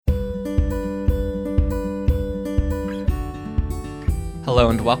Hello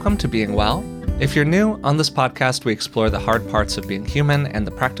and welcome to Being Well. If you're new, on this podcast we explore the hard parts of being human and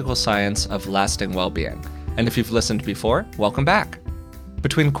the practical science of lasting well-being. And if you've listened before, welcome back.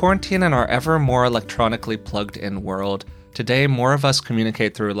 Between quarantine and our ever more electronically plugged-in world, today more of us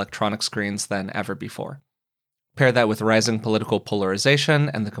communicate through electronic screens than ever before. Pair that with rising political polarization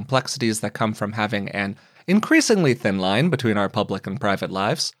and the complexities that come from having an increasingly thin line between our public and private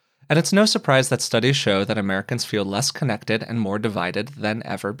lives, and it's no surprise that studies show that Americans feel less connected and more divided than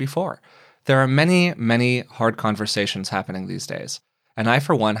ever before. There are many, many hard conversations happening these days, and I,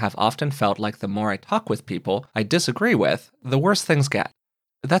 for one, have often felt like the more I talk with people I disagree with, the worse things get.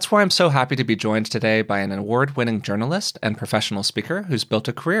 That's why I'm so happy to be joined today by an award-winning journalist and professional speaker who's built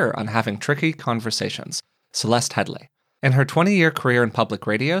a career on having tricky conversations, Celeste Headlee. In her 20-year career in public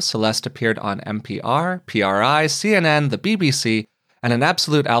radio, Celeste appeared on NPR, PRI, CNN, the BBC, and an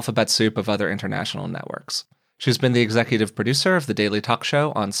absolute alphabet soup of other international networks. She's been the executive producer of the daily talk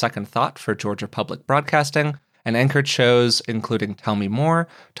show On Second Thought for Georgia Public Broadcasting, and anchored shows including Tell Me More,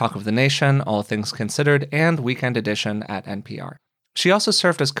 Talk of the Nation, All Things Considered, and Weekend Edition at NPR. She also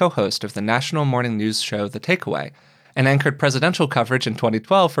served as co-host of the national morning news show The Takeaway, and anchored presidential coverage in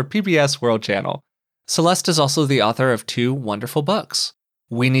 2012 for PBS World Channel. Celeste is also the author of two wonderful books,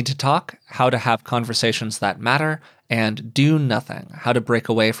 We Need to Talk, How to Have Conversations That Matter, and Do Nothing, How to Break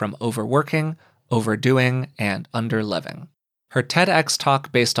Away from Overworking, Overdoing, and Underliving. Her TEDx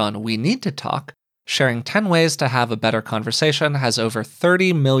talk based on We Need to Talk, sharing 10 ways to have a better conversation, has over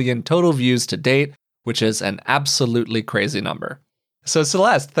 30 million total views to date, which is an absolutely crazy number. So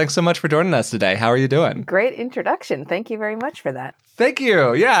Celeste, thanks so much for joining us today. How are you doing? Great introduction. Thank you very much for that. Thank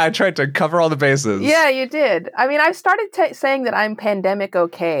you. Yeah, I tried to cover all the bases. Yeah, you did. I mean, I've started saying that I'm pandemic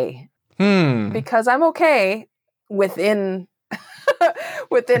okay. Because I'm okay within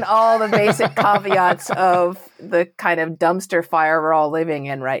within all the basic caveats of the kind of dumpster fire we're all living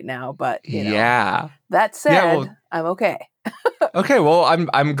in right now. But, you know, that said, I'm okay. Okay, well,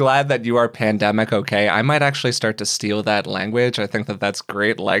 I'm glad that you are pandemic okay. I might actually start to steal that language. I think that that's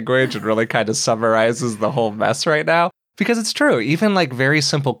great language. It really kind of summarizes the whole mess right now. Because it's true. Even like very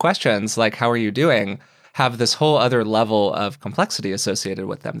simple questions like, how are you doing, have this whole other level of complexity associated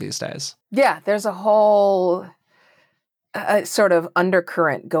with them these days. Yeah, there's a whole sort of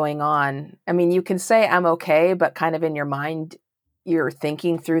undercurrent going on. I mean, you can say I'm okay, but kind of in your mind, you're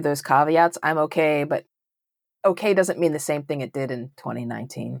thinking through those caveats. I'm okay, but okay doesn't mean the same thing it did in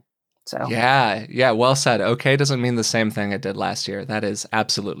 2019. So yeah, well said. Okay doesn't mean the same thing it did last year. That is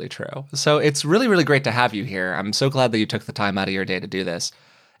absolutely true. So it's really, really great to have you here. I'm so glad that you took the time out of your day to do this.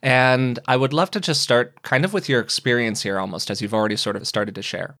 And I would love to just start kind of with your experience here almost, as you've already sort of started to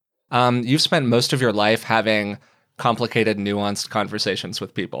share. You've spent most of your life having complicated, nuanced conversations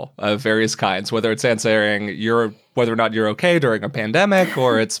with people of various kinds, whether it's answering whether or not you're okay during a pandemic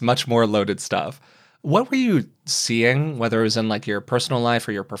or it's much more loaded stuff. What were you seeing, whether it was in like your personal life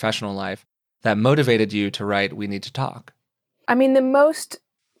or your professional life, that motivated you to write We Need to Talk? I mean, the most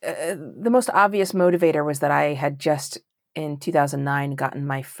obvious motivator was that I had just in 2009 gotten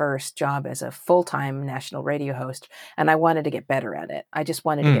my first job as a full-time national radio host, and I wanted to get better at it. I just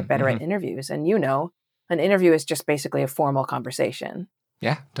wanted to get better at interviews. And an interview is just basically a formal conversation.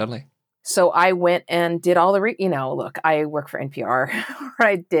 Yeah, totally. So I went and did all the, look, I work for NPR, or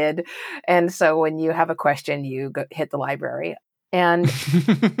I did. And so when you have a question, you hit the library. And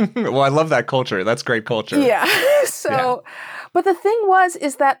well, I love that culture. That's great culture. Yeah. But the thing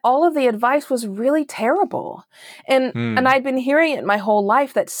is that all of the advice was really terrible. And I'd been hearing it my whole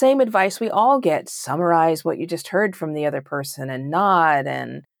life, that same advice we all get: summarize what you just heard from the other person and nod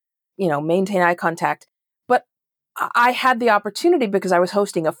and, maintain eye contact. But I had the opportunity, because I was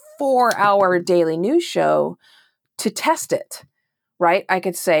hosting a 4-hour daily news show, to test it. Right? I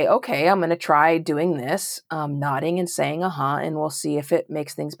could say, okay, I'm going to try doing this, nodding and saying, and we'll see if it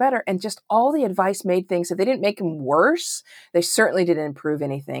makes things better. And just all the advice made things, if they didn't make them worse, they certainly didn't improve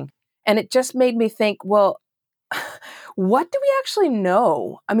anything. And it just made me think, well, what do we actually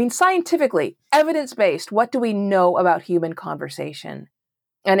know? I mean, scientifically, evidence-based, what do we know about human conversation?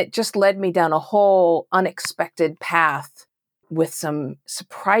 And it just led me down a whole unexpected path with some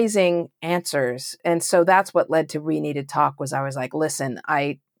surprising answers. And so that's what led to We Need to Talk. Was I was like, listen,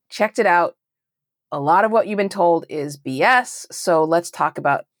 I checked it out. A lot of what you've been told is BS. So let's talk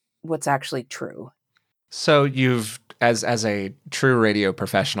about what's actually true. So you've, as a true radio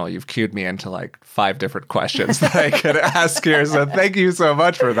professional, you've cued me into like 5 different questions that I could ask here. So thank you so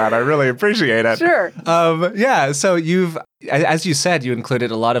much for that. I really appreciate it. Sure. So you've, as you said, you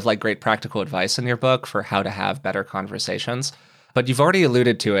included a lot of like great practical advice in your book for how to have better conversations. But you've already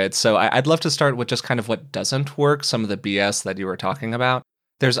alluded to it, so I'd love to start with just kind of what doesn't work, some of the BS that you were talking about.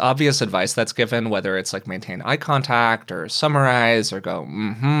 There's obvious advice that's given, whether it's like maintain eye contact or summarize or go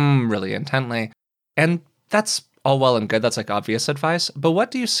really intently. And that's all well and good. That's like obvious advice. But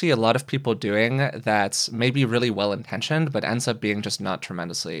what do you see a lot of people doing that's maybe really well intentioned, but ends up being just not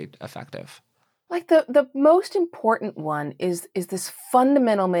tremendously effective? Like the most important one is this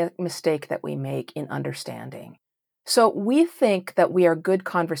fundamental mistake that we make in understanding. So we think that we are good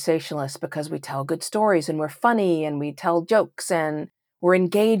conversationalists because we tell good stories and we're funny and we tell jokes and we're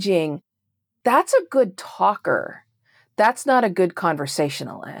engaging. That's a good talker. That's not a good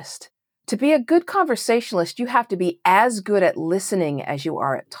conversationalist. To be a good conversationalist, you have to be as good at listening as you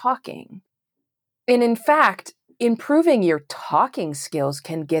are at talking. And in fact, improving your talking skills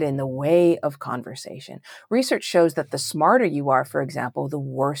can get in the way of conversation. Research shows that the smarter you are, for example, the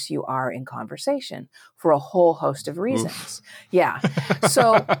worse you are in conversation for a whole host of reasons. Oof. Yeah.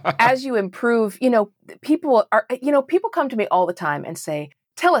 So as you improve, people come to me all the time and say,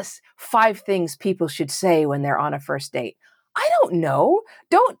 tell us 5 things people should say when they're on a first date. I don't know.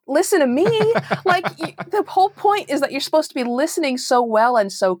 Don't listen to me. The whole point is that you're supposed to be listening so well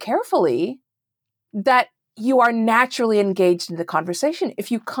and so carefully that you are naturally engaged in the conversation. If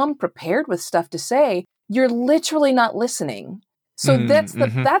you come prepared with stuff to say, you're literally not listening. So that's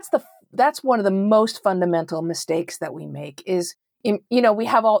one of the most fundamental mistakes that we make is, you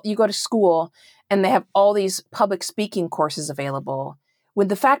go to school and they have all these public speaking courses available. When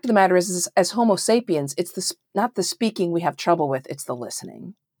the fact of the matter is as Homo sapiens, it's not the speaking we have trouble with, it's the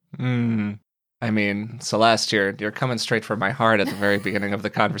listening. I mean, Celeste, you're coming straight from my heart at the very beginning of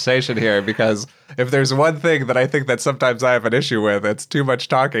the conversation here, because if there's one thing that I think that sometimes I have an issue with, it's too much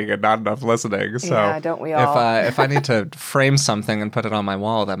talking and not enough listening. So yeah, don't we all? If I need to frame something and put it on my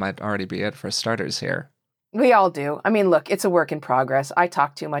wall, that might already be it for starters here. We all do. I mean, look, it's a work in progress. I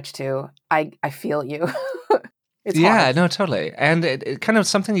talk too much too. I feel you. It's hard. No, totally. And it kind of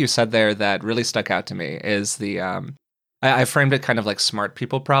something you said there that really stuck out to me is the I framed it kind of like smart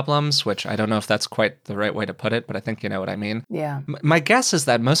people problems, which I don't know if that's quite the right way to put it, but I think you know what I mean. Yeah. My guess is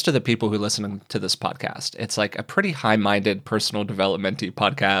that most of the people who listen to this podcast, it's like a pretty high-minded personal development-y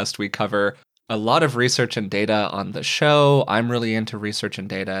podcast. We cover a lot of research and data on the show. I'm really into research and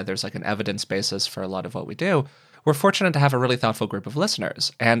data. There's like an evidence basis for a lot of what we do. We're fortunate to have a really thoughtful group of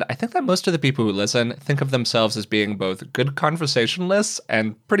listeners. And I think that most of the people who listen think of themselves as being both good conversationalists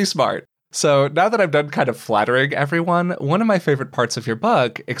and pretty smart. So now that I've done kind of flattering everyone, one of my favorite parts of your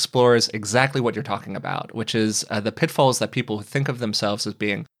book explores exactly what you're talking about, which is the pitfalls that people who think of themselves as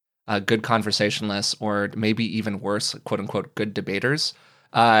being good conversationalists or maybe even worse, quote unquote, good debaters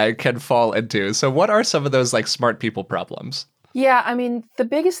can fall into. So what are some of those like smart people problems? Yeah, I mean, the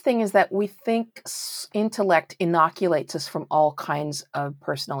biggest thing is that we think intellect inoculates us from all kinds of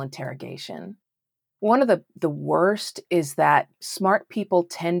personal interrogation. One of the worst is that smart people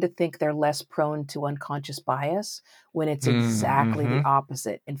tend to think they're less prone to unconscious bias when it's exactly the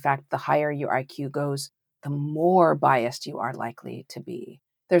opposite. In fact, the higher your IQ goes, the more biased you are likely to be.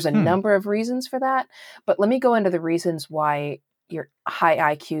 There's a number of reasons for that, but let me go into the reasons why your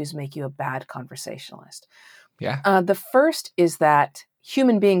high IQs make you a bad conversationalist. Yeah. The first is that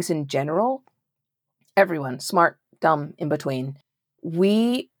human beings in general, everyone, smart, dumb, in between,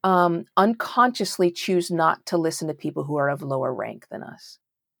 we unconsciously choose not to listen to people who are of lower rank than us.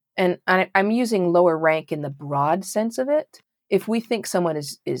 And I'm using lower rank in the broad sense of it. If we think someone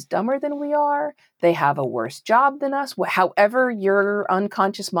is dumber than we are, they have a worse job than us, however your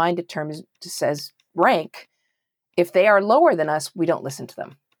unconscious mind says rank, if they are lower than us, we don't listen to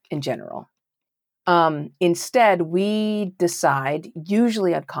them in general. Instead, we decide,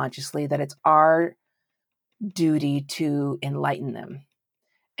 usually unconsciously, that it's our duty to enlighten them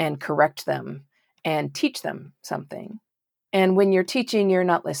and correct them and teach them something. And when you're teaching, you're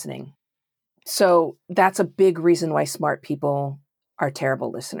not listening. So that's a big reason why smart people are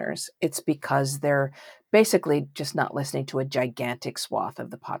terrible listeners. It's because they're basically just not listening to a gigantic swath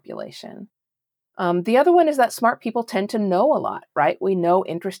of the population. The other one is that smart people tend to know a lot, right? We know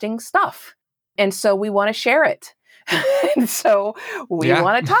interesting stuff. And so we want to share it. And so we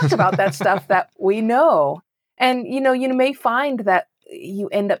want to talk about that stuff that we know. And, you may find that you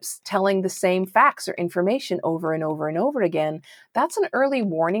end up telling the same facts or information over and over and over again. That's an early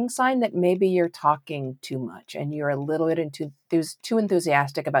warning sign that maybe you're talking too much and you're a little bit too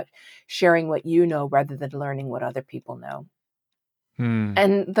enthusiastic about sharing what you know rather than learning what other people know.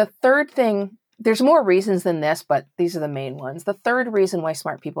 And the third thing, there's more reasons than this, but these are the main ones. The third reason why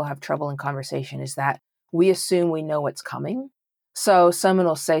smart people have trouble in conversation is that we assume we know what's coming. So someone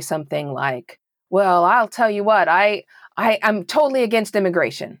will say something like, well, I'll tell you what, I I'm totally against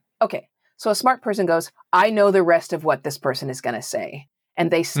immigration. Okay. So a smart person goes, I know the rest of what this person is going to say. And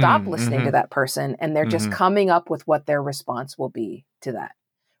they stop listening to that person and they're just coming up with what their response will be to that,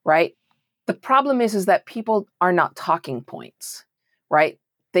 right? The problem is that people are not talking points, right?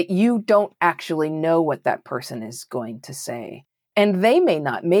 That you don't actually know what that person is going to say. And they may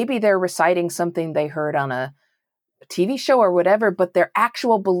not. Maybe they're reciting something they heard on a TV show or whatever, but their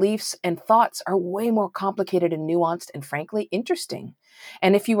actual beliefs and thoughts are way more complicated and nuanced and frankly interesting.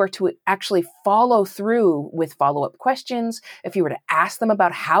 And if you were to actually follow through with follow-up questions, if you were to ask them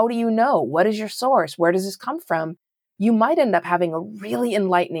about how do you know, what is your source, where does this come from, you might end up having a really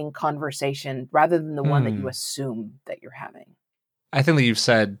enlightening conversation rather than the one that you assume that you're having. I think that you've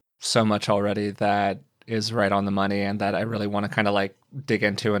said so much already that is right on the money and that I really want to kind of like dig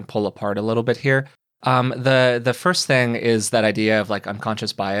into and pull apart a little bit here. The first thing is that idea of like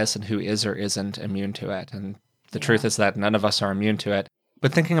unconscious bias and who is or isn't immune to it. And the truth is that none of us are immune to it.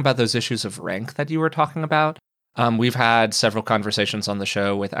 But thinking about those issues of rank that you were talking about, we've had several conversations on the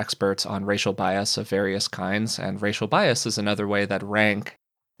show with experts on racial bias of various kinds. And racial bias is another way that rank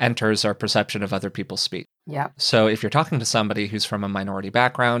enters our perception of other people's speech. Yeah. So if you're talking to somebody who's from a minority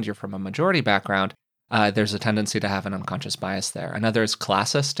background, you're from a majority background, there's a tendency to have an unconscious bias there. Another is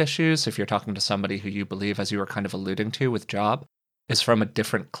classist issues. If you're talking to somebody who you believe, as you were kind of alluding to with Job, is from a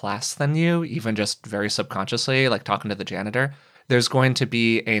different class than you, even just very subconsciously, like talking to the janitor, there's going to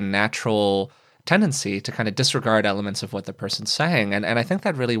be a natural tendency to kind of disregard elements of what the person's saying. And I think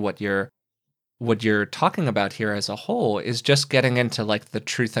that really what you're talking about here as a whole is just getting into like the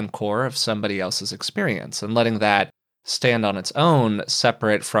truth and core of somebody else's experience and letting that stand on its own,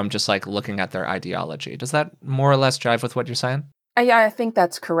 separate from just like looking at their ideology. Does that more or less jive with what you're saying? Yeah, I think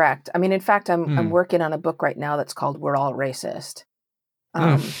that's correct. I mean, in fact, I'm working on a book right now that's called We're All Racist.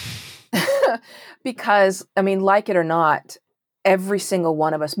 Because, I mean, like it or not, every single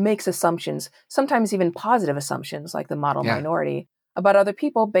one of us makes assumptions, sometimes even positive assumptions, like the model minority, about other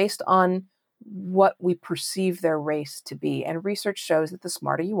people based on what we perceive their race to be. And research shows that the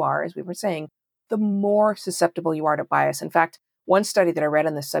smarter you are, as we were saying, the more susceptible you are to bias. In fact, one study that I read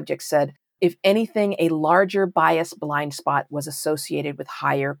on this subject said, if anything, a larger bias blind spot was associated with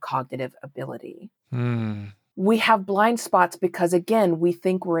higher cognitive ability. We have blind spots because, again, we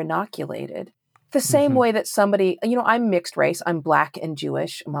think we're inoculated. The same way that somebody, I'm mixed race, I'm Black and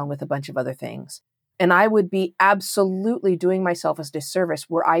Jewish, along with a bunch of other things. And I would be absolutely doing myself a disservice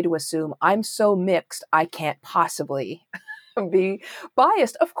were I to assume I'm so mixed, I can't possibly be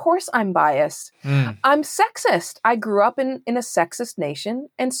biased. Of course I'm biased. I'm sexist. I grew up in a sexist nation,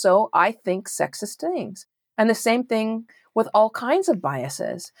 and so I think sexist things. And the same thing with all kinds of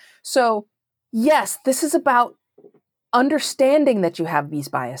biases. So, yes, this is about understanding that you have these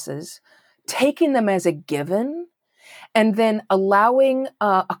biases, taking them as a given, and then allowing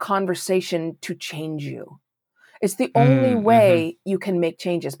a conversation to change you. It's the only way you can make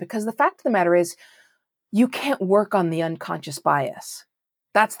changes, because the fact of the matter is, you can't work on the unconscious bias.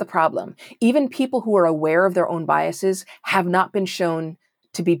 That's the problem. Even people who are aware of their own biases have not been shown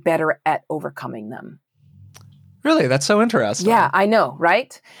to be better at overcoming them. Really? That's so interesting. Yeah, I know,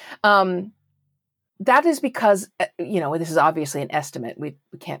 right? That is because, this is obviously an estimate. We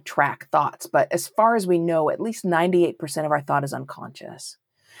can't track thoughts. But as far as we know, at least 98% of our thought is unconscious.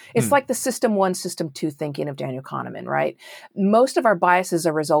 It's like the system 1, system 2 thinking of Daniel Kahneman, right? Most of our biases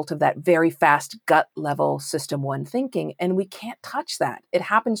are a result of that very fast gut level system 1 thinking, and we can't touch that. It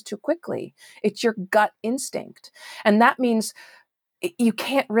happens too quickly. It's your gut instinct. And that means you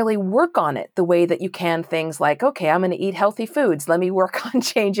can't really work on it the way that you can things like, okay, I'm going to eat healthy foods. Let me work on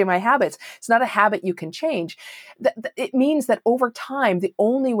changing my habits. It's not a habit you can change. It means that over time, the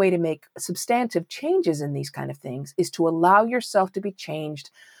only way to make substantive changes in these kind of things is to allow yourself to be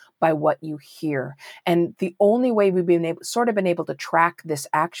changed by what you hear. And the only way we've been able to track this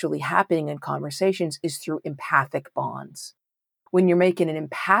actually happening in conversations is through empathic bonds. When you're making an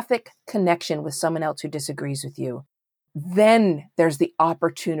empathic connection with someone else who disagrees with you, then there's the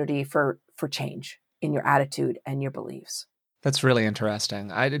opportunity for change in your attitude and your beliefs. That's really interesting.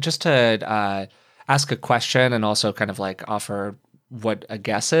 Just to ask a question and also kind of like offer what a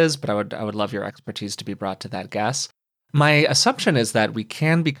guess is, but I would love your expertise to be brought to that guess. My assumption is that we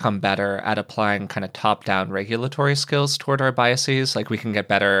can become better at applying kind of top-down regulatory skills toward our biases. Like we can get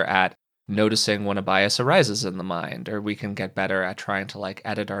better at noticing when a bias arises in the mind, or we can get better at trying to like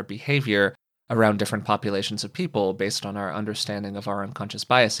edit our behavior around different populations of people based on our understanding of our unconscious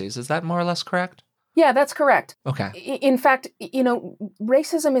biases. Is that more or less correct? Yeah, that's correct. Okay. In fact,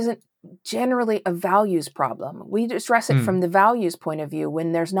 racism isn't generally a values problem. We address it from the values point of view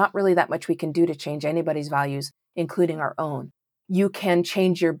when there's not really that much we can do to change anybody's values including our own, you can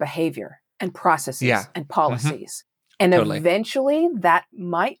change your behavior and processes and policies. And Totally. eventually that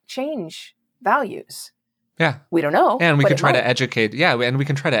might change values. Yeah. We don't know. And we but can it try to might. educate, and we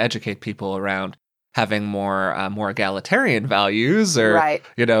can try to educate people around having more egalitarian values, or Right.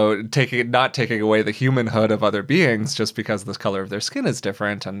 not taking away the humanhood of other beings just because the color of their skin is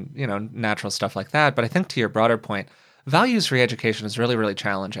different, and natural stuff like that. But I think to your broader point, values re-education is really, really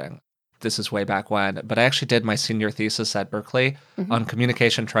challenging. This is way back when, but I actually did my senior thesis at Berkeley on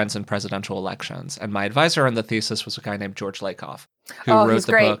communication trends in presidential elections, and my advisor on the thesis was a guy named George Lakoff, who wrote he's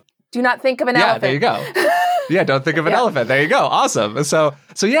the great. book. Do not think of an elephant. There you go. Yeah, don't think of an elephant. There you go. Awesome. So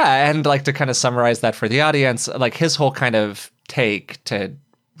yeah, and like to kind of summarize that for the audience, like his whole kind of take, to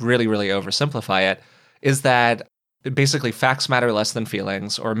really, really oversimplify it, is that basically facts matter less than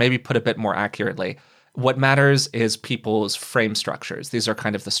feelings, or maybe put a bit more accurately, what matters is people's frame structures. These are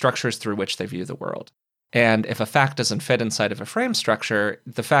kind of the structures through which they view the world. And if a fact doesn't fit inside of a frame structure,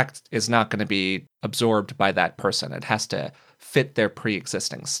 the fact is not going to be absorbed by that person. It has to fit their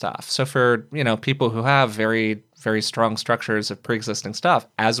pre-existing stuff. So for, people who have very, very strong structures of pre-existing stuff,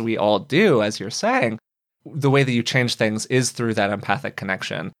 as we all do, as you're saying, the way that you change things is through that empathic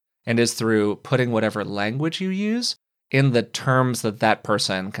connection, and is through putting whatever language you use in the terms that that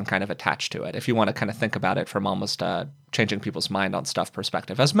person can kind of attach to it. If you want to kind of think about it from almost changing people's mind on stuff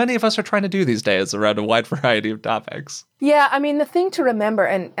perspective, as many of us are trying to do these days around a wide variety of topics. Yeah, I mean, the thing to remember,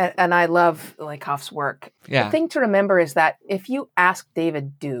 and I love Lakoff's work, the thing to remember is that if you ask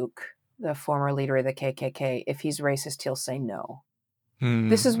David Duke, the former leader of the KKK, if he's racist, he'll say no.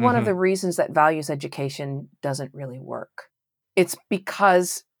 This is one of the reasons that values education doesn't really work. It's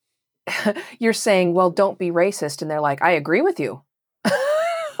because you're saying, well, don't be racist. And they're like, I agree with you.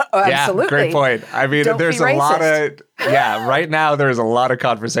 Absolutely. Yeah, great point. I mean, there's a lot of, right now there's a lot of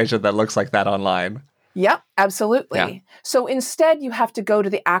conversation that looks like that online. Yep, absolutely. Yeah. So instead, you have to go to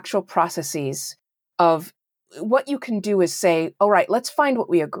the actual processes of what you can do is say, all right, let's find what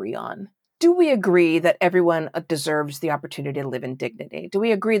we agree on. Do we agree that everyone deserves the opportunity to live in dignity? Do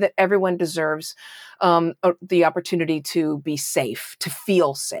we agree that everyone deserves the opportunity to be safe, to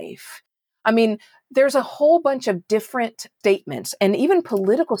feel safe? I mean, there's a whole bunch of different statements and even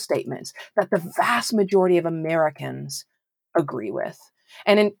political statements that the vast majority of Americans agree with.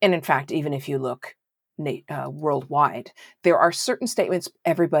 And in fact, even if you look worldwide, there are certain statements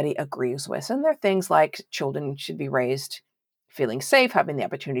everybody agrees with. And they're things like children should be raised feeling safe, having the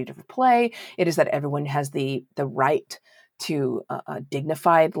opportunity to play. It is that everyone has the right to a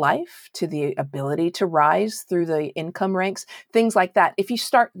dignified life, to the ability to rise through the income ranks, things like that. If you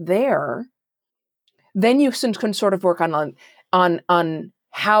start there, then you can sort of work on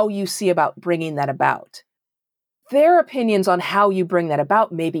how you see about bringing that about. Their opinions on how you bring that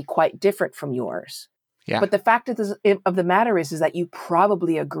about may be quite different from yours. Yeah. But the fact of the matter is that you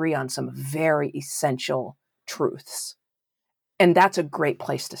probably agree on some very essential truths. And that's a great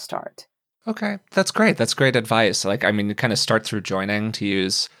place to start. Okay, that's great. That's great advice. Like, I mean, you kind of start through joining, to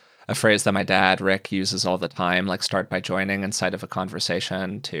use a phrase that my dad, Rick, uses all the time, like start by joining inside of a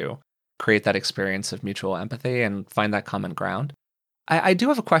conversation to create that experience of mutual empathy and find that common ground. I do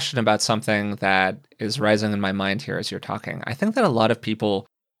have a question about something that is rising in my mind here as you're talking. I think that a lot of people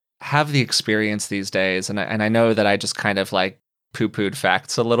have the experience these days, and I know that I just kind of like poo-pooed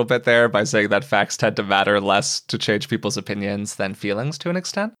facts a little bit there by saying that facts tend to matter less to change people's opinions than feelings to an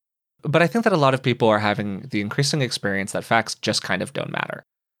extent. But I think that a lot of people are having the increasing experience that facts just kind of don't matter.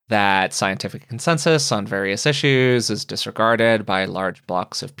 That scientific consensus on various issues is disregarded by large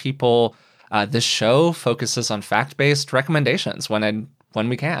blocks of people. This show focuses on fact-based recommendations when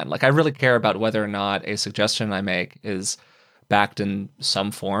we can. Like, I really care about whether or not a suggestion I make is backed in some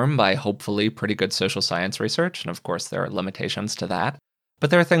form by hopefully pretty good social science research. And of course, there are limitations to that. But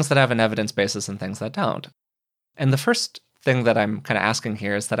there are things that have an evidence basis and things that don't. And the first thing that I'm kind of asking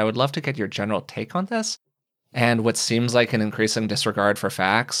here is that I would love to get your general take on this and what seems like an increasing disregard for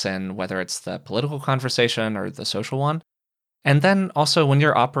facts, and whether it's the political conversation or the social one. And then also, when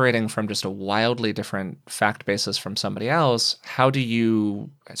you're operating from just a wildly different fact basis from somebody else, how do you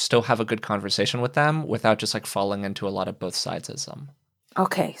still have a good conversation with them without just like falling into a lot of both sidesism?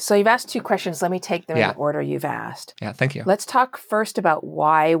 Okay, so you've asked two questions. Let me take them in the order you've asked. Yeah, thank you. Let's talk first about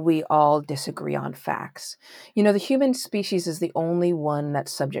why we all disagree on facts. The human species is the only one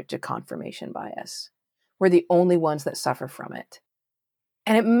that's subject to confirmation bias. We're the only ones that suffer from it.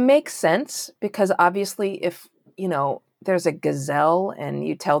 And it makes sense because obviously if, there's a gazelle and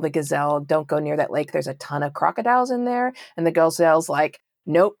you tell the gazelle, don't go near that lake, there's a ton of crocodiles in there. And the gazelle's like,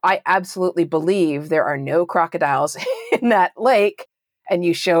 nope, I absolutely believe there are no crocodiles in that lake. and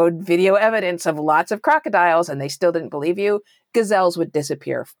you showed video evidence of lots of crocodiles and they still didn't believe you, gazelles would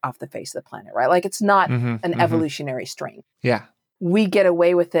disappear off the face of the planet, right? Like it's not an evolutionary strength. Yeah. We get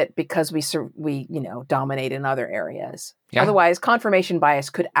away with it because we dominate in other areas. Yeah. Otherwise, confirmation bias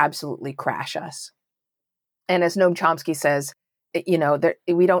could absolutely crash us. And as Noam Chomsky says,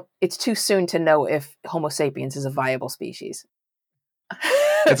 it's too soon to know if Homo sapiens is a viable species.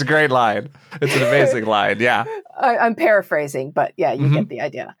 It's a great line. It's an amazing line. Yeah. I'm paraphrasing, but yeah, you get the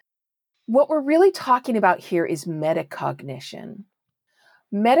idea. What we're really talking about here is metacognition.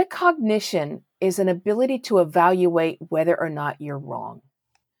 Metacognition is an ability to evaluate whether or not you're wrong.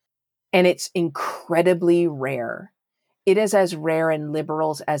 And it's incredibly rare. It is as rare in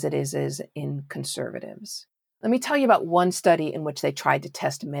liberals as it is in conservatives. Let me tell you about one study in which they tried to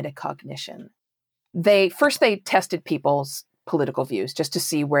test metacognition. They tested people's political views just to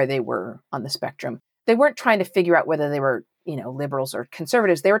see where they were on the spectrum. They weren't trying to figure out whether they were, liberals or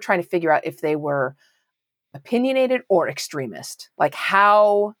conservatives. They were trying to figure out if they were opinionated or extremist. Like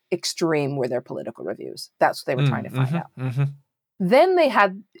how extreme were their political reviews? That's what they were trying to find out. Then they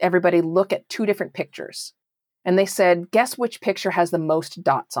had everybody look at two different pictures. And they said, guess which picture has the most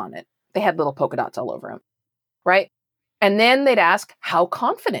dots on it? They had little polka dots all over them, right? And then they'd ask, how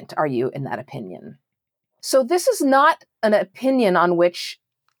confident are you in that opinion? So this is not an opinion on which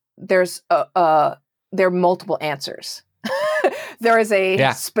there are multiple answers. There is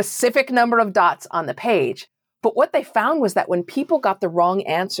a specific number of dots on the page. But what they found was that when people got the wrong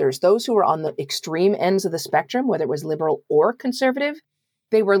answers, those who were on the extreme ends of the spectrum, whether it was liberal or conservative,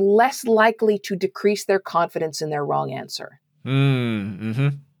 they were less likely to decrease their confidence in their wrong answer.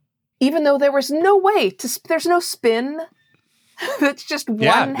 Even though there was no way there's no spin. That's just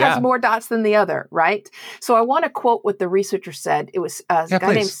one has more dots than the other, right? So I want to quote what the researcher said. It was a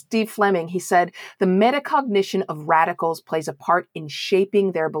guy named Steve Fleming. He said, the metacognition of radicals plays a part in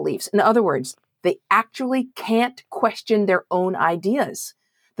shaping their beliefs. In other words, they actually can't question their own ideas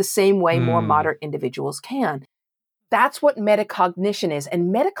the same way more moderate individuals can. That's what metacognition is.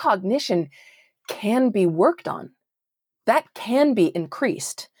 And metacognition can be worked on. That can be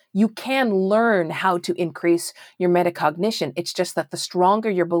increased. You can learn how to increase your metacognition. It's just that the stronger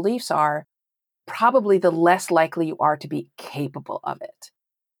your beliefs are, probably the less likely you are to be capable of it.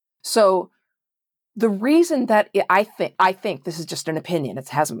 So the reason that I think this is just an opinion, it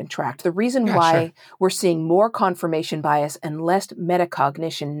hasn't been tracked. The reason why we're seeing more confirmation bias and less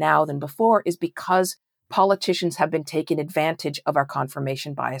metacognition now than before is because politicians have been taking advantage of our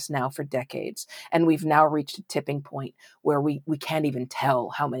confirmation bias now for decades. And we've now reached a tipping point where we can't even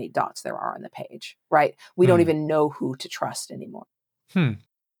tell how many dots there are on the page, right? We don't even know who to trust anymore.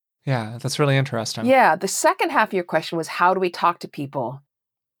 Yeah, that's really interesting. Yeah, the second half of your question was, how do we talk to people?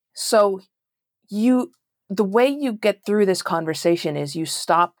 So the way you get through this conversation is you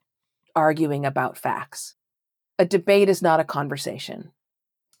stop arguing about facts. A debate is not a conversation.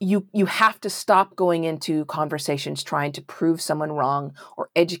 You have to stop going into conversations trying to prove someone wrong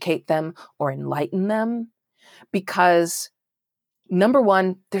or educate them or enlighten them, because number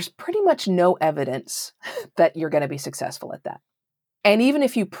one, there's pretty much no evidence that you're going to be successful at that. And even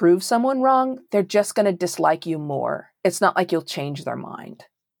if you prove someone wrong, they're just going to dislike you more. It's not like you'll change their mind,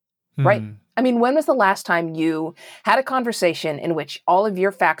 right? I mean, when was the last time you had a conversation in which all of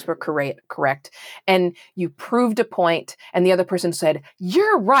your facts were correct and you proved a point and the other person said,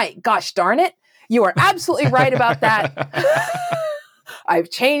 you're right, gosh darn it, you are absolutely right about that. I've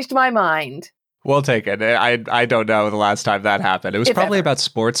changed my mind. We'll take it. I don't know the last time that happened. It was probably about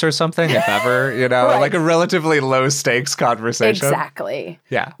sports or something, if ever, right. Like a relatively low stakes conversation. Exactly.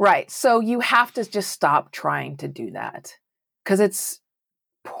 Yeah. Right. So you have to just stop trying to do that because it's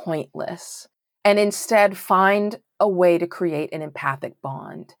pointless, and instead find a way to create an empathic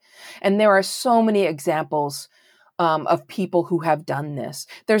bond. And there are so many examples of people who have done this.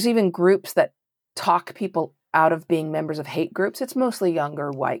 There's even groups that talk people out of being members of hate groups. It's mostly younger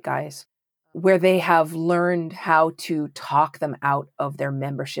white guys, where they have learned how to talk them out of their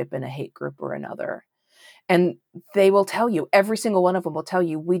membership in a hate group or another. And they will tell you, every single one of them will tell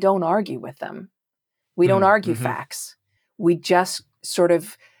you, we don't argue with them. We don't argue facts. We just sort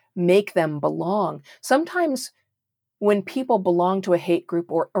of make them belong. Sometimes when people belong to a hate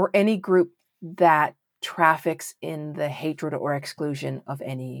group or any group that traffics in the hatred or exclusion of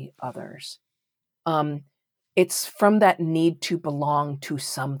any others, it's from that need to belong to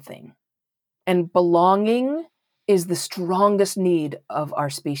something. And belonging is the strongest need of our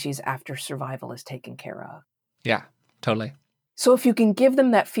species after survival is taken care of. Yeah, totally. So if you can give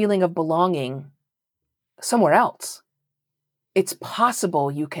them that feeling of belonging somewhere else, it's possible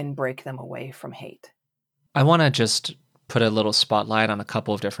you can break them away from hate. I want to just put a little spotlight on a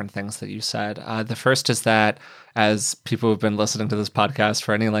couple of different things that you said. The first is that, as people who've been listening to this podcast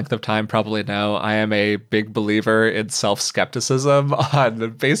for any length of time probably know, I am a big believer in self-skepticism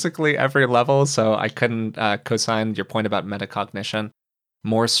on basically every level. So I couldn't co-sign your point about metacognition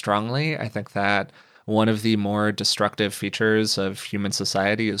more strongly. I think that one of the more destructive features of human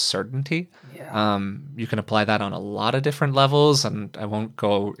society is certainty. Yeah. You can apply that on a lot of different levels, and I won't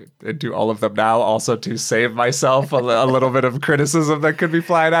go into all of them now, also to save myself a little bit of criticism that could be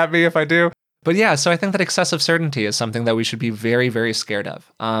flying at me if I do. But yeah, so I think that excessive certainty is something that we should be very, very scared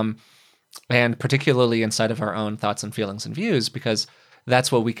of, and particularly inside of our own thoughts and feelings and views, because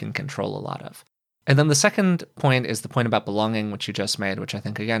that's what we can control a lot of. And then the second point is the point about belonging, which you just made, which I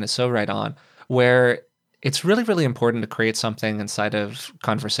think, again, is so right on, where it's really, really important to create something inside of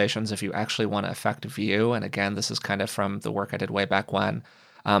conversations if you actually want to affect view. And again, this is kind of from the work I did way back when.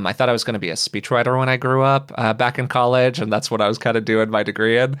 I thought I was going to be a speechwriter when I grew up back in college, and that's what I was kind of doing my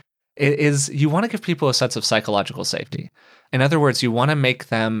degree in. It is, you want to give people a sense of psychological safety. In other words, you want to make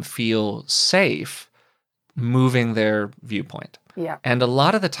them feel safe moving their viewpoint. Yeah. And a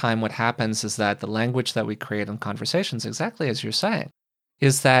lot of the time what happens is that the language that we create in conversations, exactly as you're saying,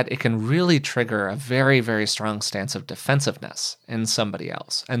 is that it can really trigger a very, very strong stance of defensiveness in somebody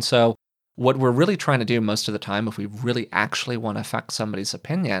else. And so what we're really trying to do most of the time, if we really actually want to affect somebody's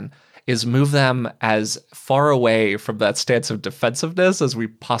opinion, is move them as far away from that stance of defensiveness as we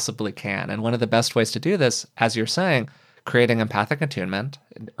possibly can. And one of the best ways to do this, as you're saying, creating empathic attunement,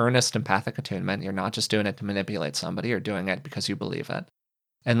 earnest empathic attunement. You're not just doing it to manipulate somebody, you're doing it because you believe it.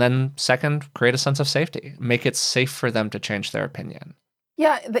 And then second, create a sense of safety. Make it safe for them to change their opinion.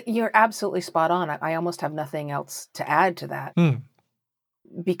 Yeah, you're absolutely spot on. I almost have nothing else to add to that.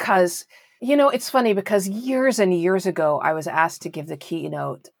 Because, it's funny because years and years ago, I was asked to give the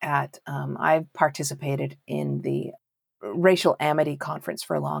keynote at, I participated in the Racial Amity Conference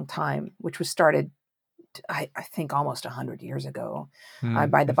for a long time, which was started I think almost 100 years ago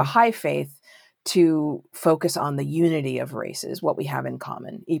by the Baha'i faith to focus on the unity of races, what we have in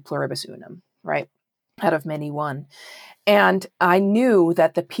common, e pluribus unum, right? Out of many one. And I knew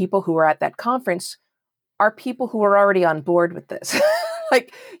that the people who were at that conference are people who are already on board with this.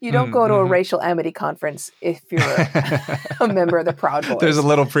 Like, you don't go to a racial amity conference if you're a member of the Proud Boys. There's a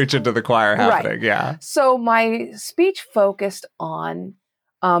little preaching to the choir happening, right. Yeah. So my speech focused on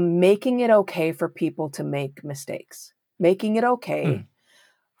making it okay for people to make mistakes, making it okay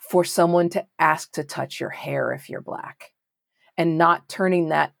for someone to ask to touch your hair if you're Black, and not turning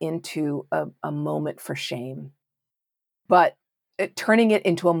that into a moment for shame, but turning it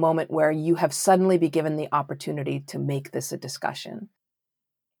into a moment where you have suddenly been given the opportunity to make this a discussion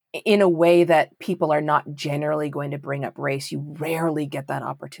in a way that people are not generally going to bring up race. You rarely get that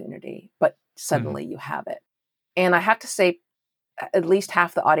opportunity, but suddenly you have it. And I have to say, at least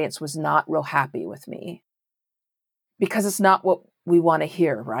half the audience was not real happy with me, because it's not what we want to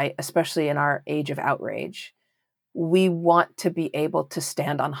hear, right? Especially in our age of outrage. We want to be able to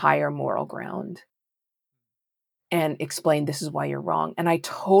stand on higher moral ground and explain this is why you're wrong. And I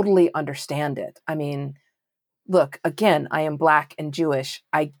totally understand it. I mean, look, again, I am Black and Jewish.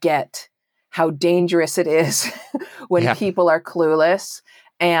 I get how dangerous it is when people are clueless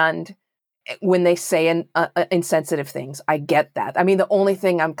and when they say insensitive things. I get that. I mean, the only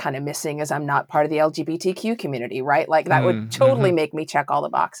thing I'm kind of missing is I'm not part of the LGBTQ community, right? Like that would totally make me check all the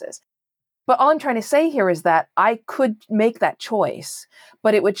boxes. But all I'm trying to say here is that I could make that choice,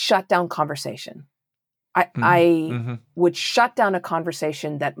 but it would shut down conversation. I would shut down a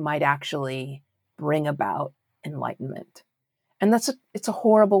conversation that might actually bring about enlightenment. And it's a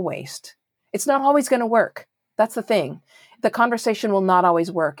horrible waste. It's not always going to work. That's the thing. The conversation will not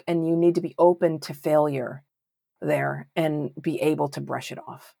always work, and you need to be open to failure there and be able to brush it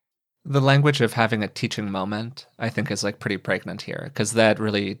off. The language of having a teaching moment, I think, is like pretty pregnant here, because that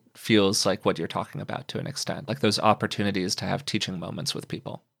really feels like what you're talking about to an extent, like those opportunities to have teaching moments with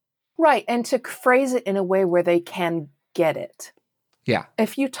people. Right. And to phrase it in a way where they can get it. Yeah.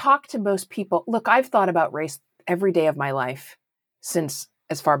 If you talk to most people, look, I've thought about race every day of my life since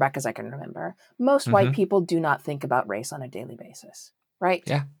as far back as I can remember. Most white people do not think about race on a daily basis, right?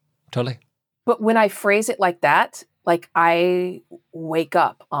 Yeah, totally. But when I phrase it like that, like I wake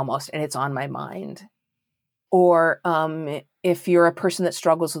up almost and it's on my mind. Or if you're a person that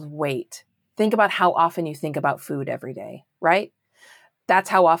struggles with weight, think about how often you think about food every day, right? That's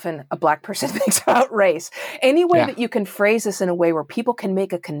how often a Black person thinks about race. Any way that you can phrase this in a way where people can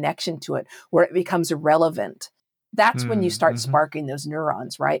make a connection to it, where it becomes relevant, that's when you start sparking those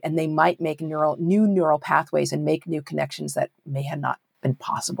neurons, right? And they might make new neural pathways and make new connections that may have not been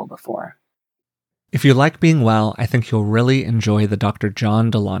possible before. If you like being well, I think you'll really enjoy the Dr.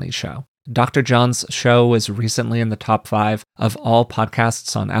 John Delany Show. Dr. John's show was recently in the top 5 of all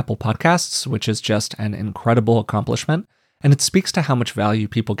podcasts on Apple Podcasts, which is just an incredible accomplishment, and it speaks to how much value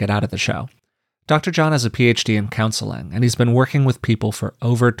people get out of the show. Dr. John has a PhD in counseling, and he's been working with people for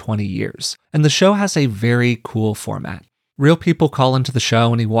over 20 years. And the show has a very cool format. Real people call into the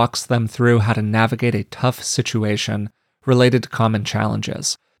show, and he walks them through how to navigate a tough situation related to common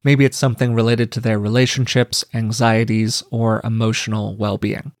challenges. Maybe it's something related to their relationships, anxieties, or emotional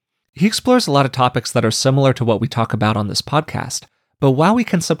well-being. He explores a lot of topics that are similar to what we talk about on this podcast. But while we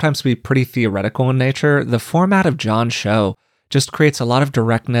can sometimes be pretty theoretical in nature, the format of John's show just creates a lot of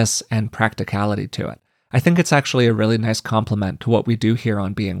directness and practicality to it. I think it's actually a really nice complement to what we do here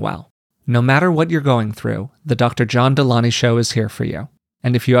on Being Well. No matter what you're going through, the Dr. John Delany Show is here for you.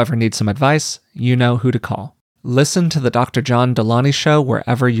 And if you ever need some advice, you know who to call. Listen to the Dr. John Delany Show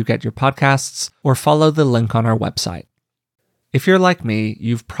wherever you get your podcasts, or follow the link on our website. If you're like me,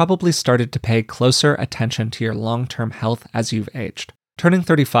 you've probably started to pay closer attention to your long-term health as you've aged. Turning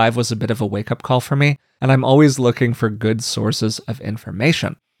 35 was a bit of a wake-up call for me, and I'm always looking for good sources of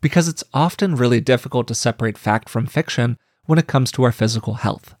information, because it's often really difficult to separate fact from fiction when it comes to our physical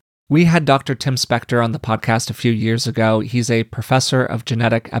health. We had Dr. Tim Spector on the podcast a few years ago. He's a professor of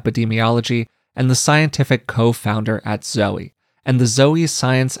genetic epidemiology and the scientific co-founder at Zoe. And the Zoe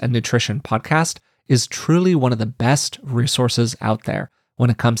Science and Nutrition podcast is truly one of the best resources out there when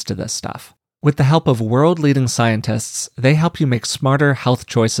it comes to this stuff. With the help of world-leading scientists, they help you make smarter health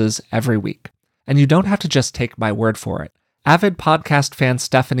choices every week. And you don't have to just take my word for it. Avid podcast fan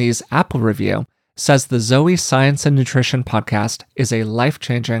Stephanie's Apple review says the Zoe Science and Nutrition podcast is a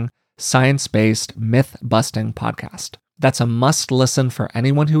life-changing, science-based, myth-busting podcast. That's a must-listen for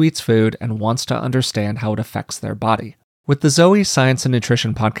anyone who eats food and wants to understand how it affects their body. With the Zoe Science and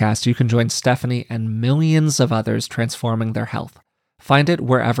Nutrition podcast, you can join Stephanie and millions of others transforming their health. Find it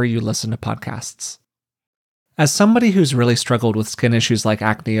wherever you listen to podcasts. As somebody who's really struggled with skin issues like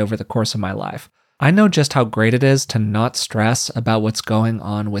acne over the course of my life, I know just how great it is to not stress about what's going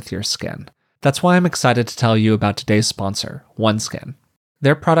on with your skin. That's why I'm excited to tell you about today's sponsor, OneSkin.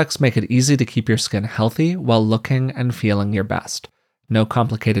 Their products make it easy to keep your skin healthy while looking and feeling your best. No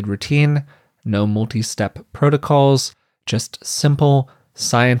complicated routine, no multi-step protocols, just simple,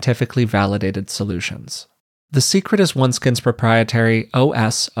 scientifically validated solutions. The secret is OneSkin's proprietary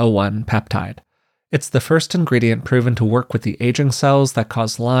OS01 peptide. It's the first ingredient proven to work with the aging cells that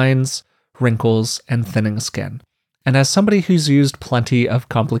cause lines, wrinkles, and thinning skin. And as somebody who's used plenty of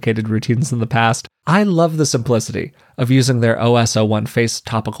complicated routines in the past, I love the simplicity of using their OS01 face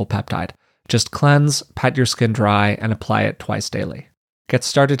topical peptide. Just cleanse, pat your skin dry, and apply it twice daily. Get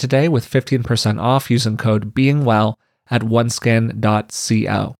started today with 15% off using code BEINGWELL at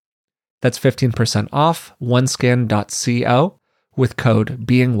oneskin.co. That's 15% off oneskin.co with code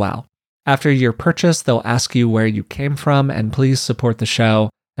BEINGWELL. After your purchase, they'll ask you where you came from, and please support the show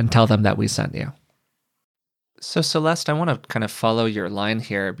and tell them that we sent you. So Celeste, I want to kind of follow your line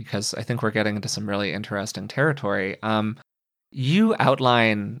here because I think we're getting into some really interesting territory. You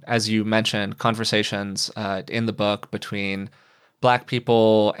outline, as you mentioned, conversations in the book between Black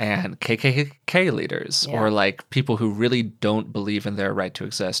people and KKK leaders, or like people who really don't believe in their right to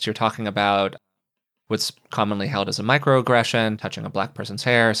exist. You're talking about what's commonly held as a microaggression, touching a Black person's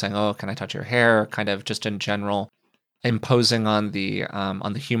hair, saying, "Oh, can I touch your hair?" Kind of just in general, imposing on the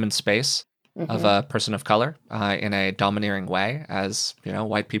human space of a person of color in a domineering way, as you know,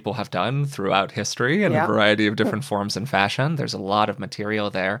 white people have done throughout history in a variety of different forms and fashion. There's a lot of material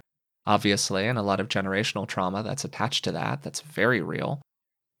there, obviously, and a lot of generational trauma that's attached to that. That's very real.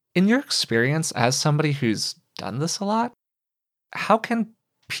 In your experience as somebody who's done this a lot, how can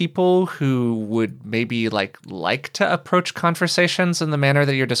people who would maybe like to approach conversations in the manner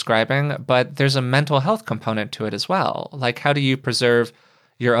that you're describing, but there's a mental health component to it as well? Like, how do you preserve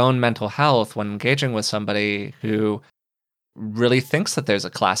your own mental health when engaging with somebody who really thinks that there's a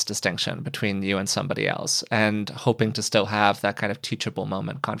class distinction between you and somebody else, and hoping to still have that kind of teachable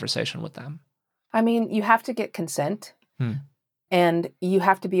moment conversation with them? I mean, you have to get consent, and you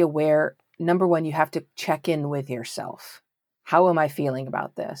have to be aware. Number one, you have to check in with yourself. How am I feeling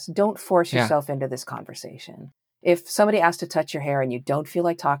about this? Don't force yourself into this conversation. If somebody asks to touch your hair and you don't feel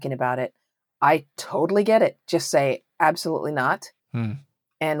like talking about it, I totally get it. Just say, absolutely not,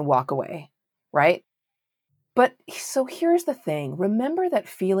 and walk away, right? But so here's the thing. Remember that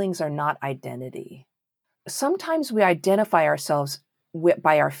feelings are not identity. Sometimes we identify ourselves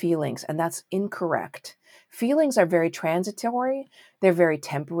by our feelings, and that's incorrect. Feelings are very transitory. They're very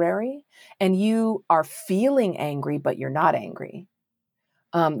temporary. And you are feeling angry, but you're not angry.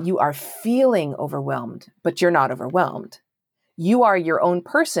 You are feeling overwhelmed, but you're not overwhelmed. You are your own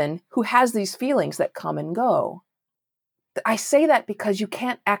person who has these feelings that come and go. I say that because you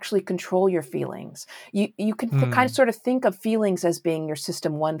can't actually control your feelings. You can kind of sort of think of feelings as being your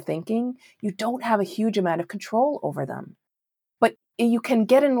system one thinking. You don't have a huge amount of control over them. But you can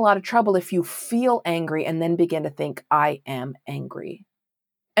get in a lot of trouble if you feel angry and then begin to think, I am angry.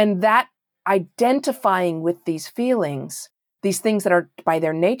 And that identifying with these feelings, these things that are by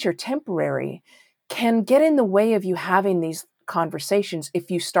their nature temporary, can get in the way of you having these conversations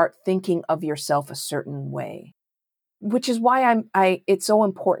if you start thinking of yourself a certain way. Which is why it's so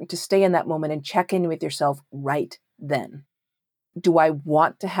important to stay in that moment and check in with yourself right then. Do I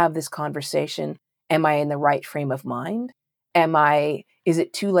want to have this conversation? Am I in the right frame of mind? Is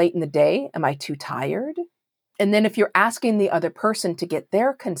it too late in the day? Am I too tired? And then if you're asking the other person to get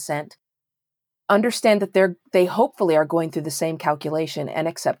their consent, understand that they hopefully are going through the same calculation and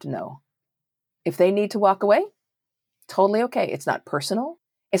accept no. If they need to walk away, totally okay. It's not personal.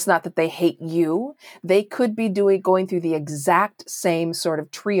 It's not that they hate you. They could be going through the exact same sort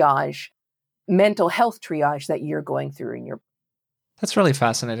of triage, mental health triage that you're going through in your. That's really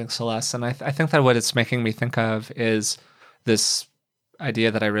fascinating, Celeste. And I think that what it's making me think of is this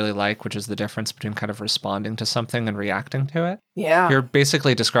idea that I really like, which is the difference between kind of responding to something and reacting to it. Yeah. You're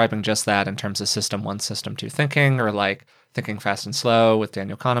basically describing just that in terms of system one, system two thinking, or like thinking fast and slow with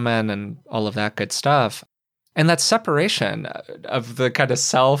Daniel Kahneman and all of that good stuff. And that separation of the kind of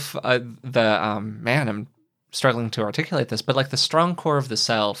self, man, I'm struggling to articulate this, but like the strong core of the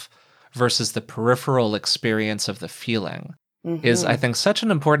self versus the peripheral experience of the feeling is, I think, such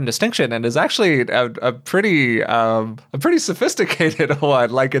an important distinction, and is actually a pretty sophisticated one.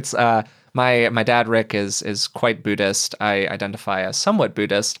 Like it's my dad Rick is quite Buddhist. I identify as somewhat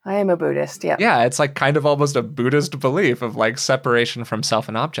Buddhist. I am a Buddhist. Yeah. Yeah, it's like kind of almost a Buddhist belief of like separation from self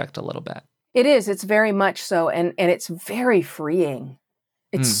and object a little bit. It is. It's very much so. And it's very freeing.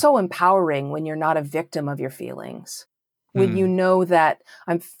 It's so empowering when you're not a victim of your feelings. When you know that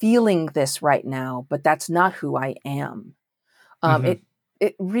I'm feeling this right now, but that's not who I am.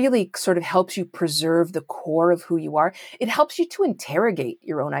 It really sort of helps you preserve the core of who you are. It helps you to interrogate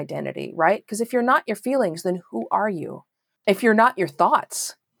your own identity, right? Because if you're not your feelings, then who are you? If you're not your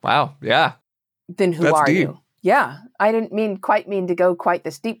thoughts. Wow. Yeah. Then who are you? Yeah, I didn't quite mean to go quite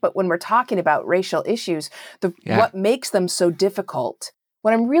this deep, but when we're talking about racial issues, what makes them so difficult,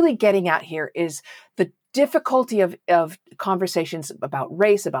 what I'm really getting at here is the difficulty of conversations about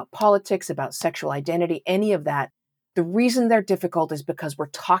race, about politics, about sexual identity, any of that. The reason they're difficult is because we're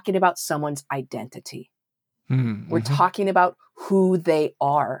talking about someone's identity. We're talking about who they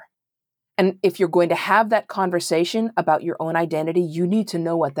are. And if you're going to have that conversation about your own identity, you need to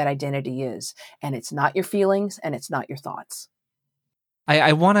know what that identity is. And it's not your feelings and it's not your thoughts.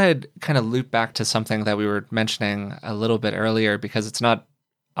 I want to kind of loop back to something that we were mentioning a little bit earlier, because it's not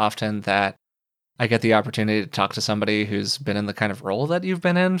often that I get the opportunity to talk to somebody who's been in the kind of role that you've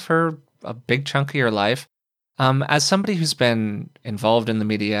been in for a big chunk of your life. As somebody who's been involved in the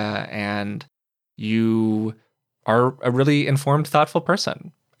media, and you are a really informed, thoughtful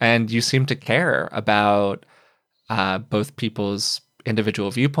person, and you seem to care about both people's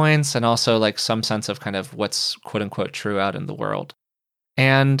individual viewpoints and also like some sense of kind of what's quote unquote true out in the world.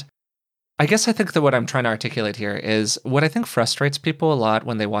 And I guess I think that what I'm trying to articulate here is what I think frustrates people a lot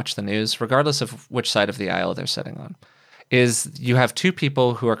when they watch the news, regardless of which side of the aisle they're sitting on, is you have two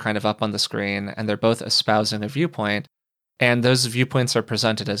people who are kind of up on the screen and they're both espousing a viewpoint, and those viewpoints are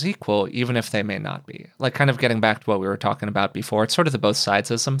presented as equal, even if they may not be. Like kind of getting back to what we were talking about before, it's sort of the both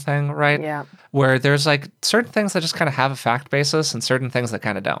sidesism thing, right? Yeah. Where there's like certain things that just kind of have a fact basis and certain things that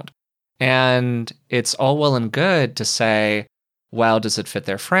kind of don't. And it's all well and good to say, well, does it fit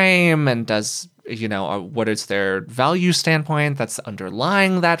their frame? And does, what is their value standpoint that's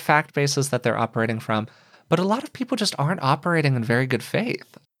underlying that fact basis that they're operating from? But a lot of people just aren't operating in very good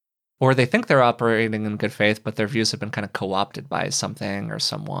faith. Or they think they're operating in good faith, but their views have been kind of co-opted by something or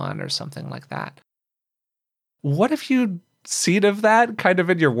someone or something like that. What have you seen of that kind of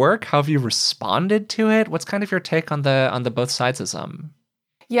in your work? How have you responded to it? What's kind of your take on the both sidesism?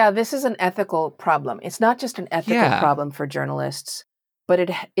 Yeah, this is an ethical problem. It's not just an ethical problem for journalists, but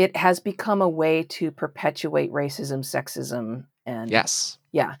it has become a way to perpetuate racism, sexism, and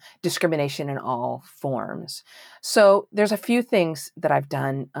discrimination in all forms. So there's a few things that I've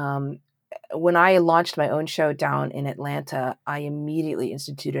done. When I launched my own show down in Atlanta, I immediately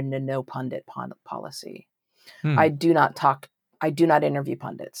instituted a no pundit policy. I do not interview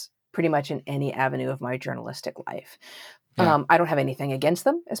pundits pretty much in any avenue of my journalistic life. Yeah. I don't have anything against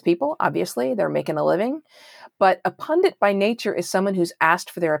them as people. Obviously, they're making a living. But a pundit by nature is someone who's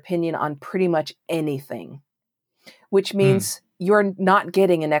asked for their opinion on pretty much anything, which means you're not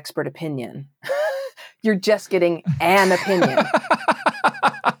getting an expert opinion. You're just getting an opinion.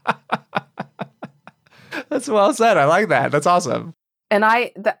 That's well said. I like that. That's awesome. And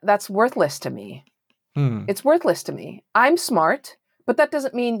that's worthless to me. It's worthless to me. I'm smart, but that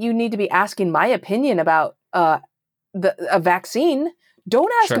doesn't mean you need to be asking my opinion about a vaccine.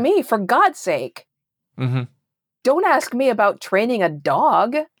 Don't ask me, for God's sake. Mm-hmm. Don't ask me about training a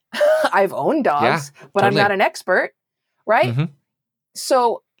dog. I've owned dogs, but I'm not an expert, right? Mm-hmm.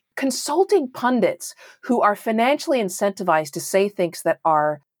 So consulting pundits who are financially incentivized to say things that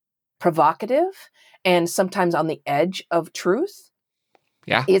are provocative and sometimes on the edge of truth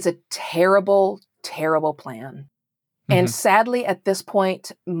is a terrible, terrible plan. And sadly, at this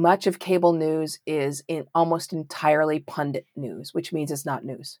point, much of cable news is almost entirely pundit news, which means it's not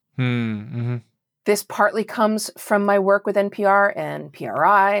news. Mm-hmm. This partly comes from my work with NPR and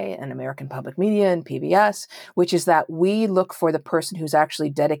PRI and American Public Media and PBS, which is that we look for the person who's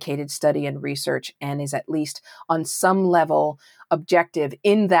actually dedicated study and research and is at least on some level objective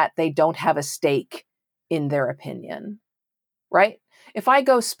in that they don't have a stake in their opinion, right? If I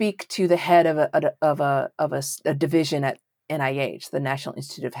go speak to the head of a division at NIH, the National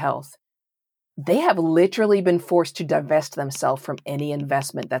Institute of Health, they have literally been forced to divest themselves from any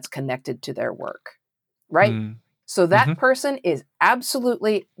investment that's connected to their work, right? So that person is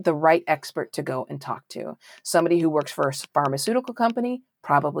absolutely the right expert to go and talk to. Somebody who works for a pharmaceutical company,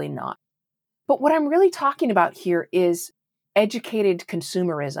 probably not. But what I'm really talking about here is educated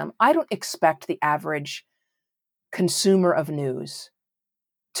consumerism. I don't expect the average consumer of news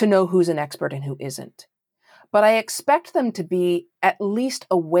to know who's an expert and who isn't. But I expect them to be at least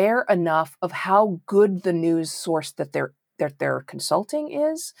aware enough of how good the news source that they're consulting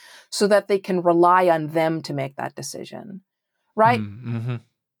is so that they can rely on them to make that decision, right? Mm-hmm.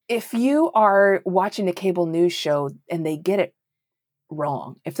 If you are watching a cable news show and they get it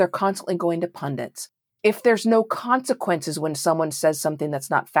wrong, if they're constantly going to pundits, if there's no consequences when someone says something that's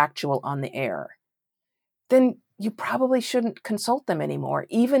not factual on the air, then you probably shouldn't consult them anymore,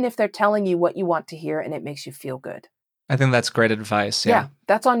 even if they're telling you what you want to hear and it makes you feel good. I think that's great advice. Yeah,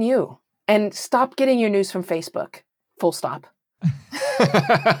 that's on you. And stop getting your news from Facebook. Full stop.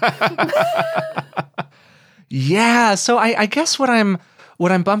 Yeah. So I guess what I'm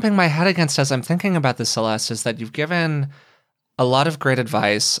bumping my head against as I'm thinking about this, Celeste, is that you've given a lot of great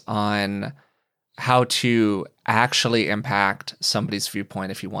advice on how to actually impact somebody's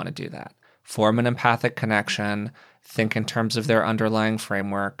viewpoint if you want to do that. Form an empathic connection, think in terms of their underlying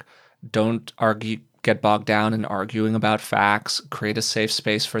framework, don't get bogged down in arguing about facts, create a safe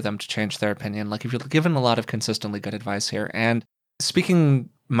space for them to change their opinion. Like, you've given a lot of consistently good advice here. And speaking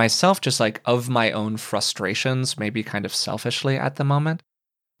myself, just like of my own frustrations, maybe kind of selfishly at the moment,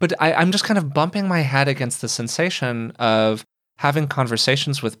 but I'm just kind of bumping my head against the sensation of having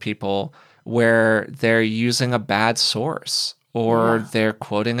conversations with people where they're using a bad source, or they're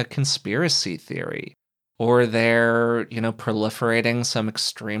quoting a conspiracy theory, or they're, proliferating some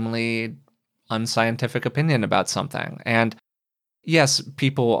extremely unscientific opinion about something. And yes,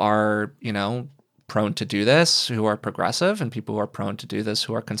 people are, prone to do this who are progressive, and people who are prone to do this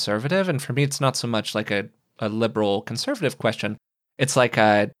who are conservative. And for me, it's not so much like a liberal conservative question. It's like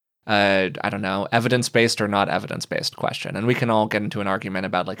I don't know, evidence-based or not evidence-based question. And we can all get into an argument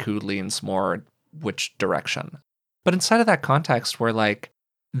about like who leans more which direction. But inside of that context where like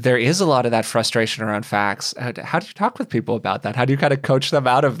there is a lot of that frustration around facts, how do you talk with people about that? How do you kind of coach them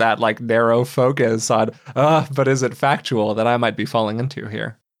out of that like narrow focus on, but is it factual that I might be falling into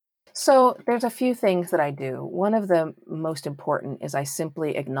here? So there's a few things that I do. One of the most important is I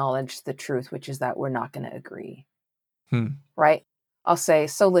simply acknowledge the truth, which is that we're not going to agree, right? I'll say,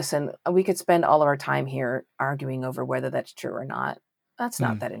 so listen, we could spend all of our time here arguing over whether that's true or not. That's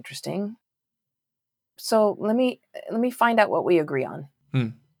not that interesting. So let me find out what we agree on.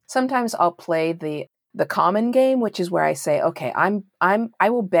 Sometimes I'll play the common game, which is where I say, okay, I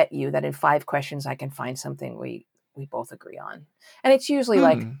will bet you that in 5 questions I can find something we both agree on. And it's usually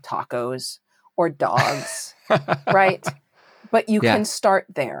like tacos or dogs, right? But you can start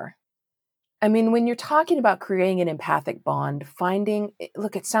there. I mean, when you're talking about creating an empathic bond,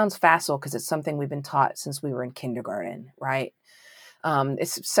 it sounds facile because it's something we've been taught since we were in kindergarten, right?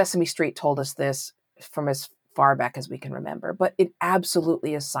 Sesame Street told us this from as far back as we can remember, but it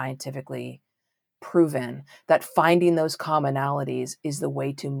absolutely is scientifically proven that finding those commonalities is the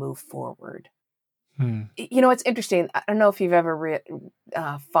way to move forward. It's interesting. I don't know if you've ever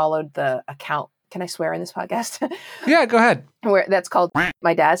followed the account can I swear in this podcast? Yeah, go ahead. Where that's called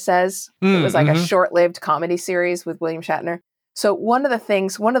My Dad Says. It was like a short-lived comedy series with William Shatner. So one of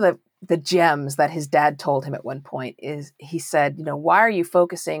the gems that his dad told him at one point is he said, why are you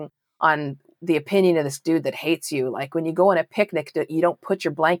focusing on the opinion of this dude that hates you? Like when you go on a picnic, you don't put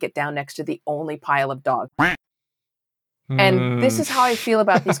your blanket down next to the only pile of dog. And this is how I feel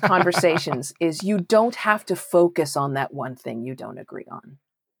about these conversations is you don't have to focus on that one thing you don't agree on.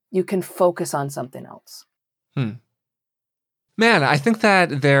 You can focus on something else. Man, I think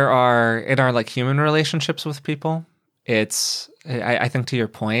that there are, in our like human relationships with people, I think to your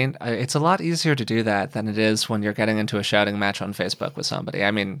point, it's a lot easier to do that than it is when you're getting into a shouting match on Facebook with somebody.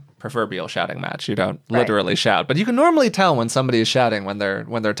 I mean, proverbial shouting match. You don't literally shout, but you can normally tell when somebody is shouting when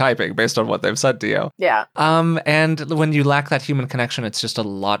they're typing based on what they've said to you. Yeah. And when you lack that human connection, it's just a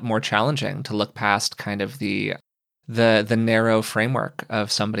lot more challenging to look past kind of the narrow framework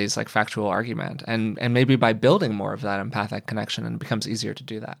of somebody's like factual argument. And maybe by building more of that empathic connection, it becomes easier to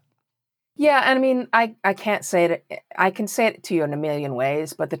do that. Yeah, and I mean, I can't say it. I can say it to you in a million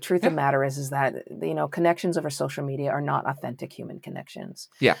ways, but the truth of the matter is that connections over social media are not authentic human connections.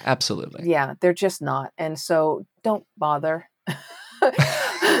 Yeah, absolutely. Yeah, they're just not, and so don't bother.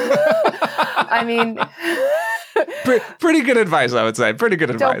 I mean, pretty good advice, I would say. Pretty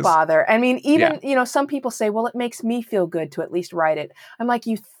good advice. Don't bother. I mean, even some people say, "Well, it makes me feel good to at least write it." I'm like,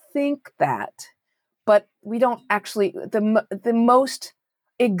 you think that, but we don't actually. The most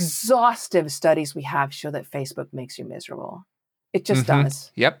exhaustive studies we have show that Facebook makes you miserable. It just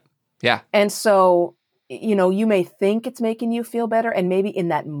does. Yep. Yeah. And so, you may think it's making you feel better. And maybe in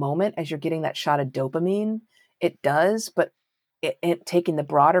that moment, as you're getting that shot of dopamine, it does. But it taking the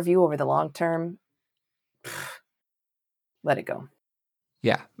broader view over the long term, let it go.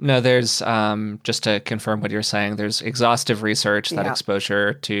 Yeah. No, there's, just to confirm what you're saying, there's exhaustive research that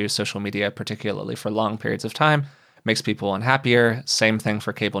exposure to social media, particularly for long periods of time, makes people unhappier. Same thing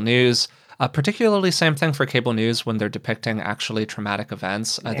for cable news. Particularly same thing for cable news when they're depicting actually traumatic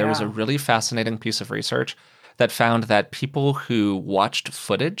events. There was a really fascinating piece of research that found that people who watched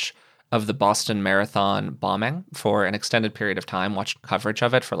footage of the Boston Marathon bombing for an extended period of time, watched coverage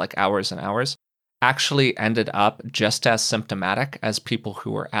of it for like hours and hours, actually ended up just as symptomatic as people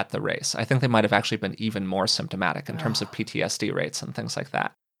who were at the race. I think they might have actually been even more symptomatic in terms of PTSD rates and things like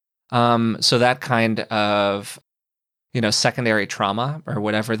that. So that kind of secondary trauma or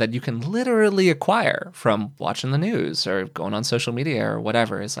whatever that you can literally acquire from watching the news or going on social media or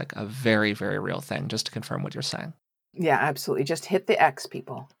whatever is like a very, very real thing, just to confirm what you're saying. Yeah, absolutely. Just hit the X,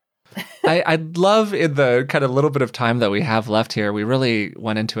 people. I'd love in the kind of little bit of time that we have left here, we really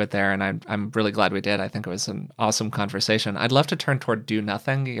went into it there, and I'm really glad we did. I think it was an awesome conversation. I'd love to turn toward Do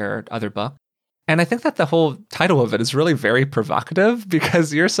Nothing, your other book. And I think that the whole title of it is really very provocative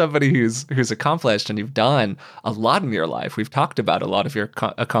because you're somebody who's accomplished and you've done a lot in your life. We've talked about a lot of your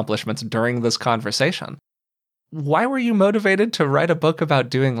accomplishments during this conversation. Why were you motivated to write a book about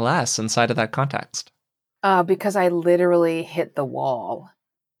doing less inside of that context? Because I literally hit the wall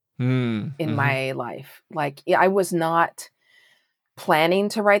in my life. Like, I was not planning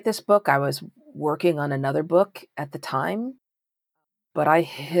to write this book. I was working on another book at the time. But I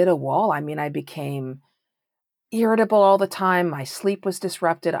hit a wall. I mean, I became irritable all the time. My sleep was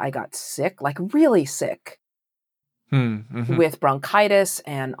disrupted. I got sick, like really sick, with bronchitis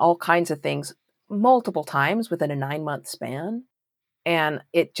and all kinds of things multiple times within a 9-month span. And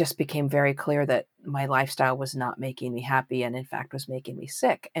it just became very clear that my lifestyle was not making me happy and in fact was making me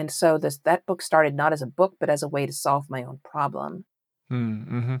sick. And so that book started not as a book, but as a way to solve my own problem.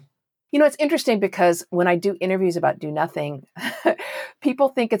 It's interesting because when I do interviews about Do Nothing, people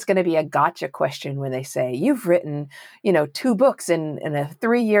think it's going to be a gotcha question when they say, you've written, 2 books in a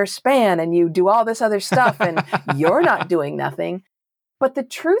 3-year span and you do all this other stuff and you're not doing nothing. But the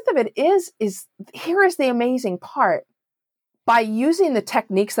truth of it is here is the amazing part. By using the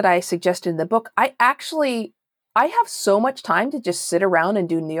techniques that I suggested in the book, I have so much time to just sit around and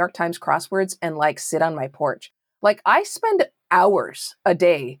do New York Times crosswords and like sit on my porch. Like I spend hours a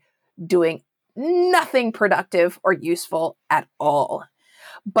day doing nothing productive or useful at all.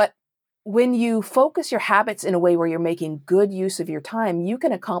 But when you focus your habits in a way where you're making good use of your time, you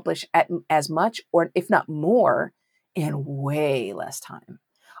can accomplish as much or if not more in way less time.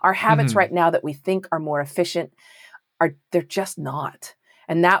 Our habits right now that we think are more efficient they're just not.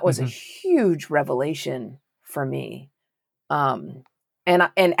 And that was a huge revelation for me. And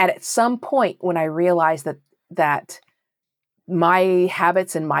at some point when I realized that my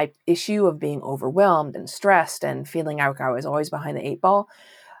habits and my issue of being overwhelmed and stressed and feeling like I was always behind the 8 ball,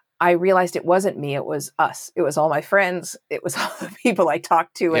 I realized it wasn't me. It was us. It was all my friends. It was all the people I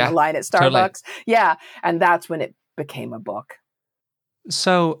talked to in the line at Starbucks. Totally. Yeah. And that's when it became a book.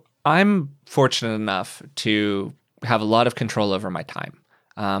 So I'm fortunate enough to have a lot of control over my time.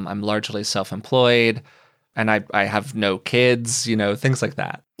 I'm largely self-employed and I have no kids, things like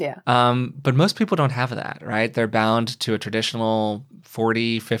that. Yeah. But most people don't have that, right? They're bound to a traditional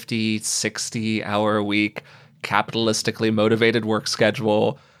 40, 50, 60 hour a week, capitalistically motivated work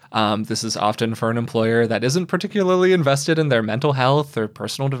schedule. This is often for an employer that isn't particularly invested in their mental health or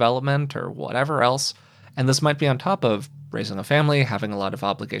personal development or whatever else. And this might be on top of raising a family, having a lot of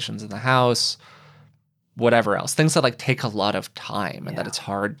obligations in the house, whatever else. Things that take a lot of time and that it's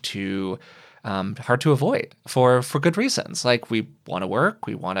hard to avoid for good reasons. Like we want to work,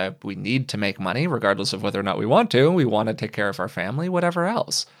 we need to make money regardless of whether or not we want to. We want to take care of our family, whatever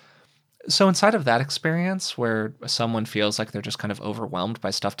else. So inside of that experience where someone feels like they're just kind of overwhelmed by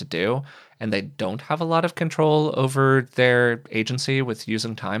stuff to do and they don't have a lot of control over their agency with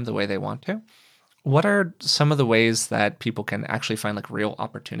using time the way they want to, what are some of the ways that people can actually find real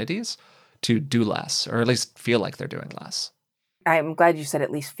opportunities to do less, or at least feel like they're doing less? I'm glad you said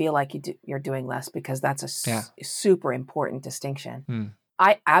at least feel like you're doing less, because that's a super important distinction.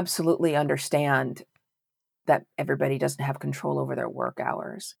 I absolutely understand that everybody doesn't have control over their work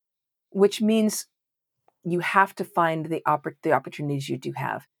hours, which means you have to find the opportunities you do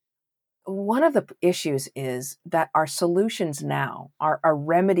have. One of the issues is that our solutions now, our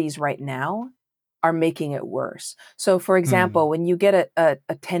remedies right now, are making it worse. So, for example, when you get a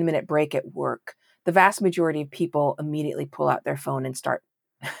 10-minute break at work, the vast majority of people immediately pull out their phone and start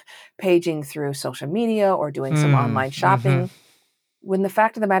paging through social media or doing some online shopping. When the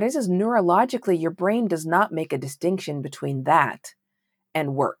fact of the matter is neurologically, your brain does not make a distinction between that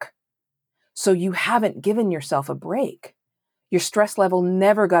and work. So you haven't given yourself a break. Your stress level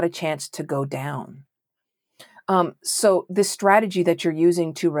never got a chance to go down. So this strategy that you're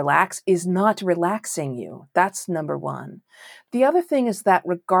using to relax is not relaxing you. That's number one. The other thing is that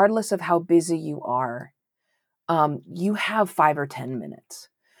regardless of how busy you are, you have 5 or 10 minutes.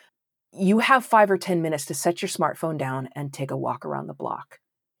 You have 5 or 10 minutes to set your smartphone down and take a walk around the block.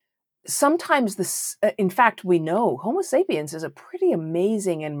 Sometimes in fact, we know Homo sapiens is a pretty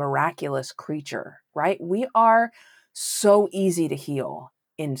amazing and miraculous creature, right? We are so easy to heal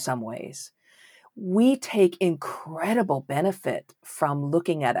in some ways. We take incredible benefit from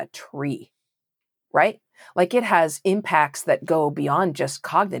looking at a tree, right? It has impacts that go beyond just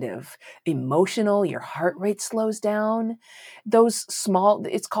cognitive, emotional, your heart rate slows down.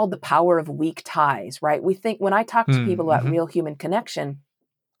 It's called the power of weak ties, right? When I talk to people about real human connection,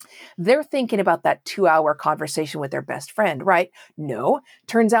 they're thinking about that 2-hour conversation with their best friend, right? No,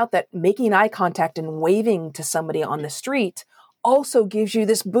 turns out that making eye contact and waving to somebody on the street also gives you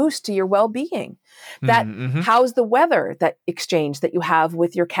this boost to your well-being. That how's the weather, that exchange that you have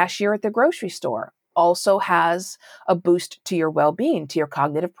with your cashier at the grocery store, also has a boost to your well-being, to your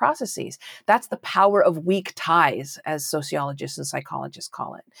cognitive processes. That's the power of weak ties, as sociologists and psychologists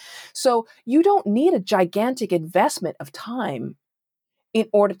call it. So you don't need a gigantic investment of time in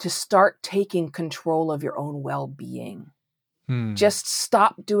order to start taking control of your own well-being. Just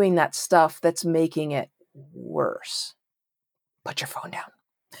stop doing that stuff that's making it worse. Put your phone down.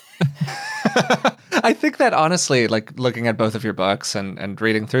 I think that honestly, looking at both of your books and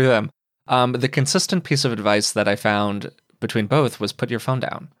reading through them, the consistent piece of advice that I found between both was put your phone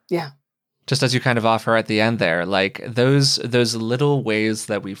down. Yeah. Just as you kind of offer at the end there, those little ways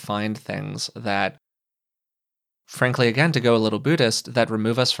that we find things that, frankly, again, to go a little Buddhist, that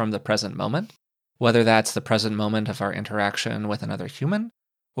remove us from the present moment, whether that's the present moment of our interaction with another human,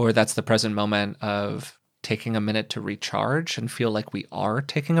 or that's the present moment of taking a minute to recharge and feel like we are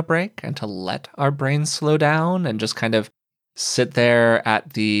taking a break and to let our brains slow down and just kind of sit there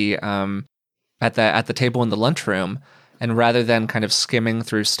at the table in the lunchroom, and rather than kind of skimming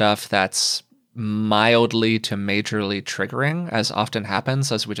through stuff that's mildly to majorly triggering, as often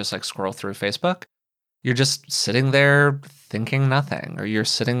happens as we just scroll through Facebook, you're just sitting there thinking nothing, or you're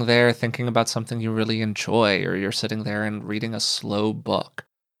sitting there thinking about something you really enjoy, or you're sitting there and reading a slow book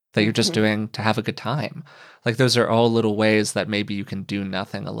that you're just doing to have a good time. Those are all little ways that maybe you can do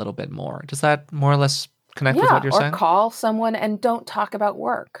nothing a little bit more. Does that more or less connect with what you're saying? Or call someone and don't talk about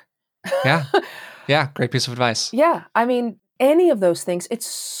work. Yeah. Yeah. Great piece of advice. Yeah. I mean, any of those things,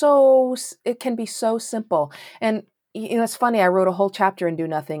 it can be so simple. And it's funny, I wrote a whole chapter in Do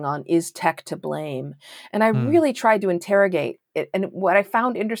Nothing on is tech to blame? And I really tried to interrogate it. And what I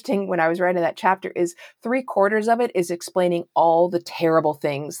found interesting when I was writing that chapter is 3/4 of it is explaining all the terrible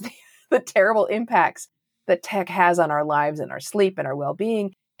things, the terrible impacts that tech has on our lives and our sleep and our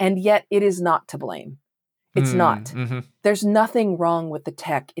well-being. And yet it is not to blame. It's not. Mm-hmm. There's nothing wrong with the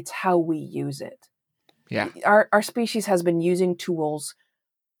tech. It's how we use it. Yeah. Our species has been using tools.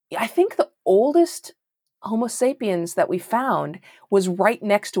 I think the oldest Homo sapiens that we found was right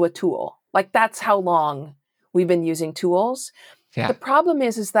next to a tool. Like, that's how long we've been using tools. Yeah. The problem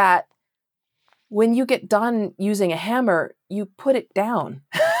is that when you get done using a hammer, you put it down,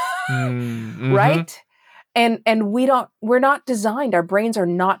 Mm-hmm. right? And we're not designed, our brains are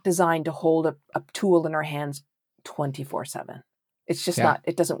not designed to hold a tool in our hands 24/7. It's just not,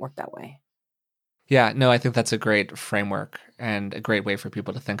 it doesn't work that way. Yeah, no, I think that's a great framework and a great way for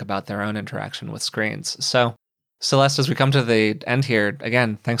people to think about their own interaction with screens. So, Celeste, as we come to the end here,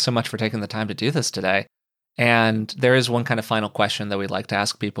 again, thanks so much for taking the time to do this today. And there is one kind of final question that we'd like to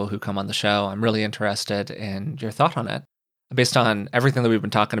ask people who come on the show. I'm really interested in your thought on it. Based on everything that we've been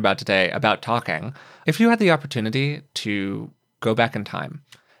talking about today about talking, if you had the opportunity to go back in time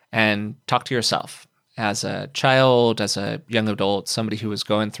and talk to yourself as a child, as a young adult, somebody who was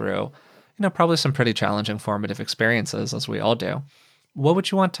going through, probably some pretty challenging formative experiences, as we all do, what would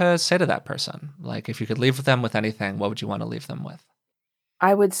you want to say to that person? Like, if you could leave them with anything, what would you want to leave them with?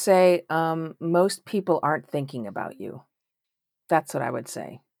 I would say most people aren't thinking about you. That's what I would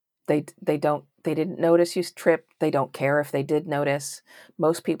say. They didn't notice you tripped. They don't care if they did notice.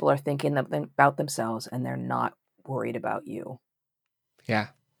 Most people are thinking about themselves, and they're not worried about you. Yeah.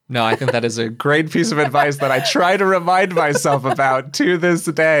 No, I think that is a great piece of advice that I try to remind myself about to this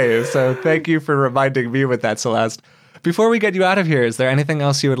day. So thank you for reminding me with that, Celeste. Before we get you out of here, is there anything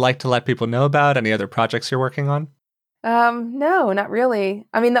else you would like to let people know about? Any other projects you're working on? No, not really.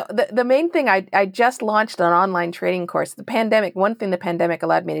 I mean, the main thing, I just launched an online training course. One thing the pandemic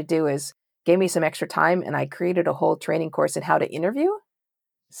allowed me to do is gave me some extra time, and I created a whole training course in how to interview.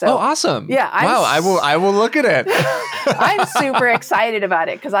 So, awesome. Yeah. Wow, I will look at it. I'm super excited about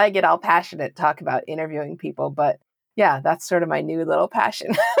it because I get all passionate to talk about interviewing people. But yeah, that's sort of my new little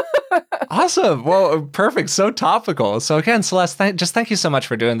passion. Awesome. Well, perfect. So topical. So again, Celeste, thank you so much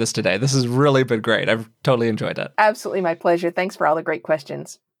for doing this today. This has really been great. I've totally enjoyed it. Absolutely my pleasure. Thanks for all the great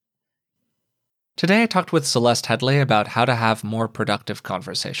questions. Today, I talked with Celeste Headlee about how to have more productive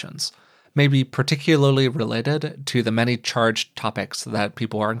conversations, maybe particularly related to the many charged topics that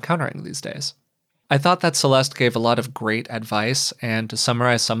people are encountering these days. I thought that Celeste gave a lot of great advice, and to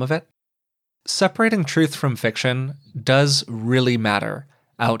summarize some of it, separating truth from fiction does really matter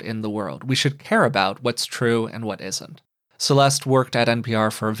out in the world. We should care about what's true and what isn't. Celeste worked at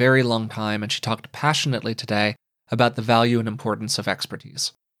NPR for a very long time, and she talked passionately today about the value and importance of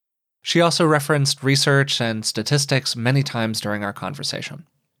expertise. She also referenced research and statistics many times during our conversation.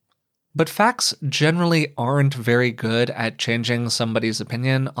 But facts generally aren't very good at changing somebody's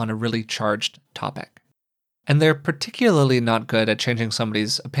opinion on a really charged topic. And they're particularly not good at changing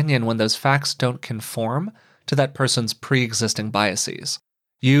somebody's opinion when those facts don't conform to that person's pre-existing biases.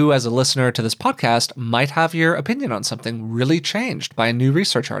 You, as a listener to this podcast, might have your opinion on something really changed by a new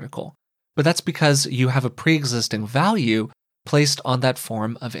research article, but that's because you have a pre-existing value placed on that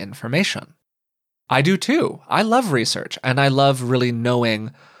form of information. I do too. I love research, and I love really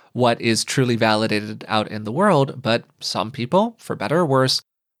knowing what is truly validated out in the world, but some people, for better or worse,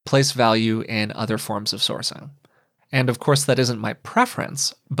 place value in other forms of sourcing. And of course, that isn't my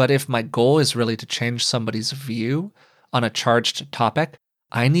preference, but if my goal is really to change somebody's view on a charged topic,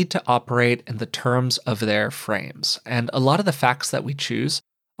 I need to operate in the terms of their frames. And a lot of the facts that we choose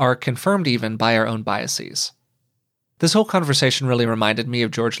are confirmed even by our own biases. This whole conversation really reminded me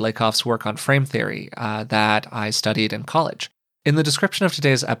of George Lakoff's work on frame theory that I studied in college. In the description of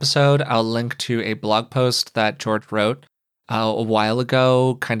today's episode, I'll link to a blog post that George wrote a while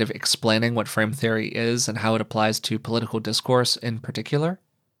ago, kind of explaining what frame theory is and how it applies to political discourse in particular.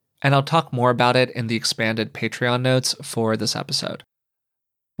 And I'll talk more about it in the expanded Patreon notes for this episode.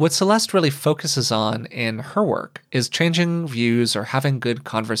 What Celeste really focuses on in her work is changing views or having good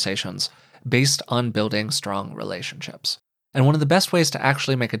conversations based on building strong relationships. And one of the best ways to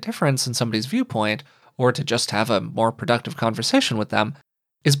actually make a difference in somebody's viewpoint, or to just have a more productive conversation with them,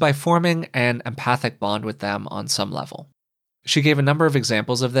 is by forming an empathic bond with them on some level. She gave a number of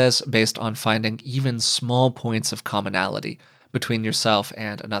examples of this based on finding even small points of commonality between yourself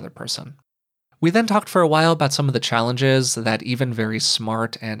and another person. We then talked for a while about some of the challenges that even very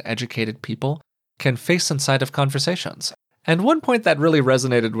smart and educated people can face inside of conversations. And one point that really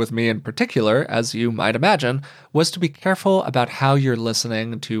resonated with me in particular, as you might imagine, was to be careful about how you're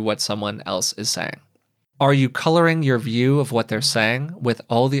listening to what someone else is saying. Are you coloring your view of what they're saying with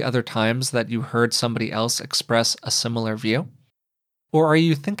all the other times that you heard somebody else express a similar view? Or are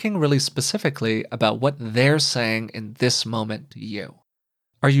you thinking really specifically about what they're saying in this moment to you?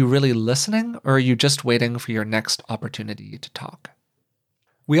 Are you really listening, or are you just waiting for your next opportunity to talk?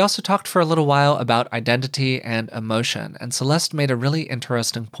 We also talked for a little while about identity and emotion, and Celeste made a really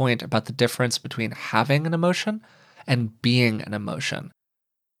interesting point about the difference between having an emotion and being an emotion.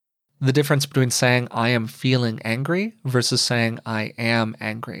 The difference between saying I am feeling angry versus saying I am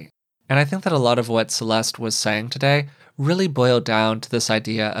angry. And I think that a lot of what Celeste was saying today really boiled down to this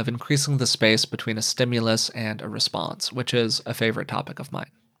idea of increasing the space between a stimulus and a response, which is a favorite topic of mine.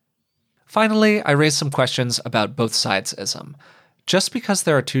 Finally, I raised some questions about both sides-ism. Just because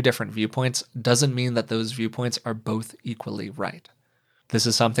there are two different viewpoints doesn't mean that those viewpoints are both equally right. This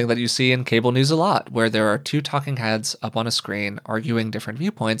is something that you see in cable news a lot, where there are two talking heads up on a screen arguing different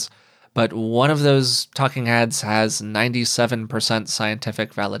viewpoints, but one of those talking heads has 97%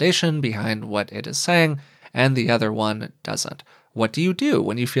 scientific validation behind what it is saying, and the other one doesn't. What do you do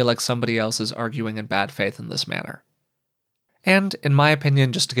when you feel like somebody else is arguing in bad faith in this manner? And, in my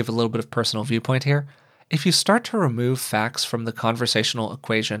opinion, just to give a little bit of personal viewpoint here, if you start to remove facts from the conversational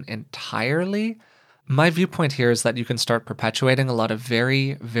equation entirely, my viewpoint here is that you can start perpetuating a lot of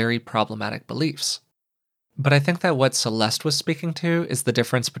very, very problematic beliefs. But I think that what Celeste was speaking to is the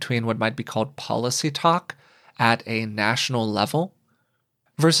difference between what might be called policy talk at a national level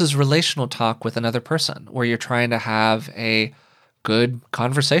versus relational talk with another person, where you're trying to have a good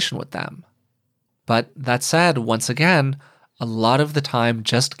conversation with them. But that said, once again, a lot of the time,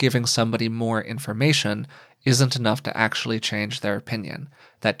 just giving somebody more information isn't enough to actually change their opinion.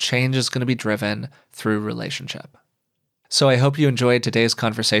 That change is going to be driven through relationship. So I hope you enjoyed today's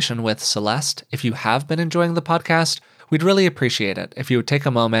conversation with Celeste. If you have been enjoying the podcast, we'd really appreciate it if you would take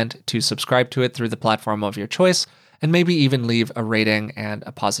a moment to subscribe to it through the platform of your choice, and maybe even leave a rating and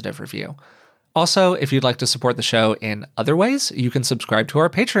a positive review. Also, if you'd like to support the show in other ways, you can subscribe to our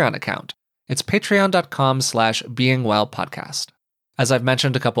Patreon account. It's patreon.com/beingwellpodcast. As I've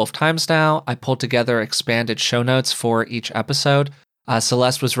mentioned a couple of times now, I pulled together expanded show notes for each episode.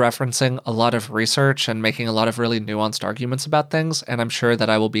 Celeste was referencing a lot of research and making a lot of really nuanced arguments about things, and I'm sure that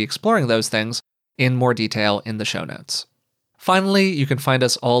I will be exploring those things in more detail in the show notes. Finally, you can find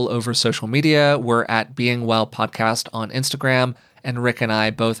us all over social media. We're at Being Well Podcast on Instagram, and Rick and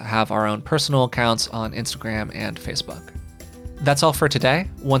I both have our own personal accounts on Instagram and Facebook. That's all for today.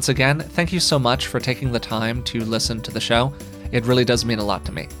 Once again, thank you so much for taking the time to listen to the show. It really does mean a lot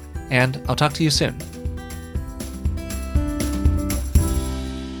to me. And I'll talk to you soon.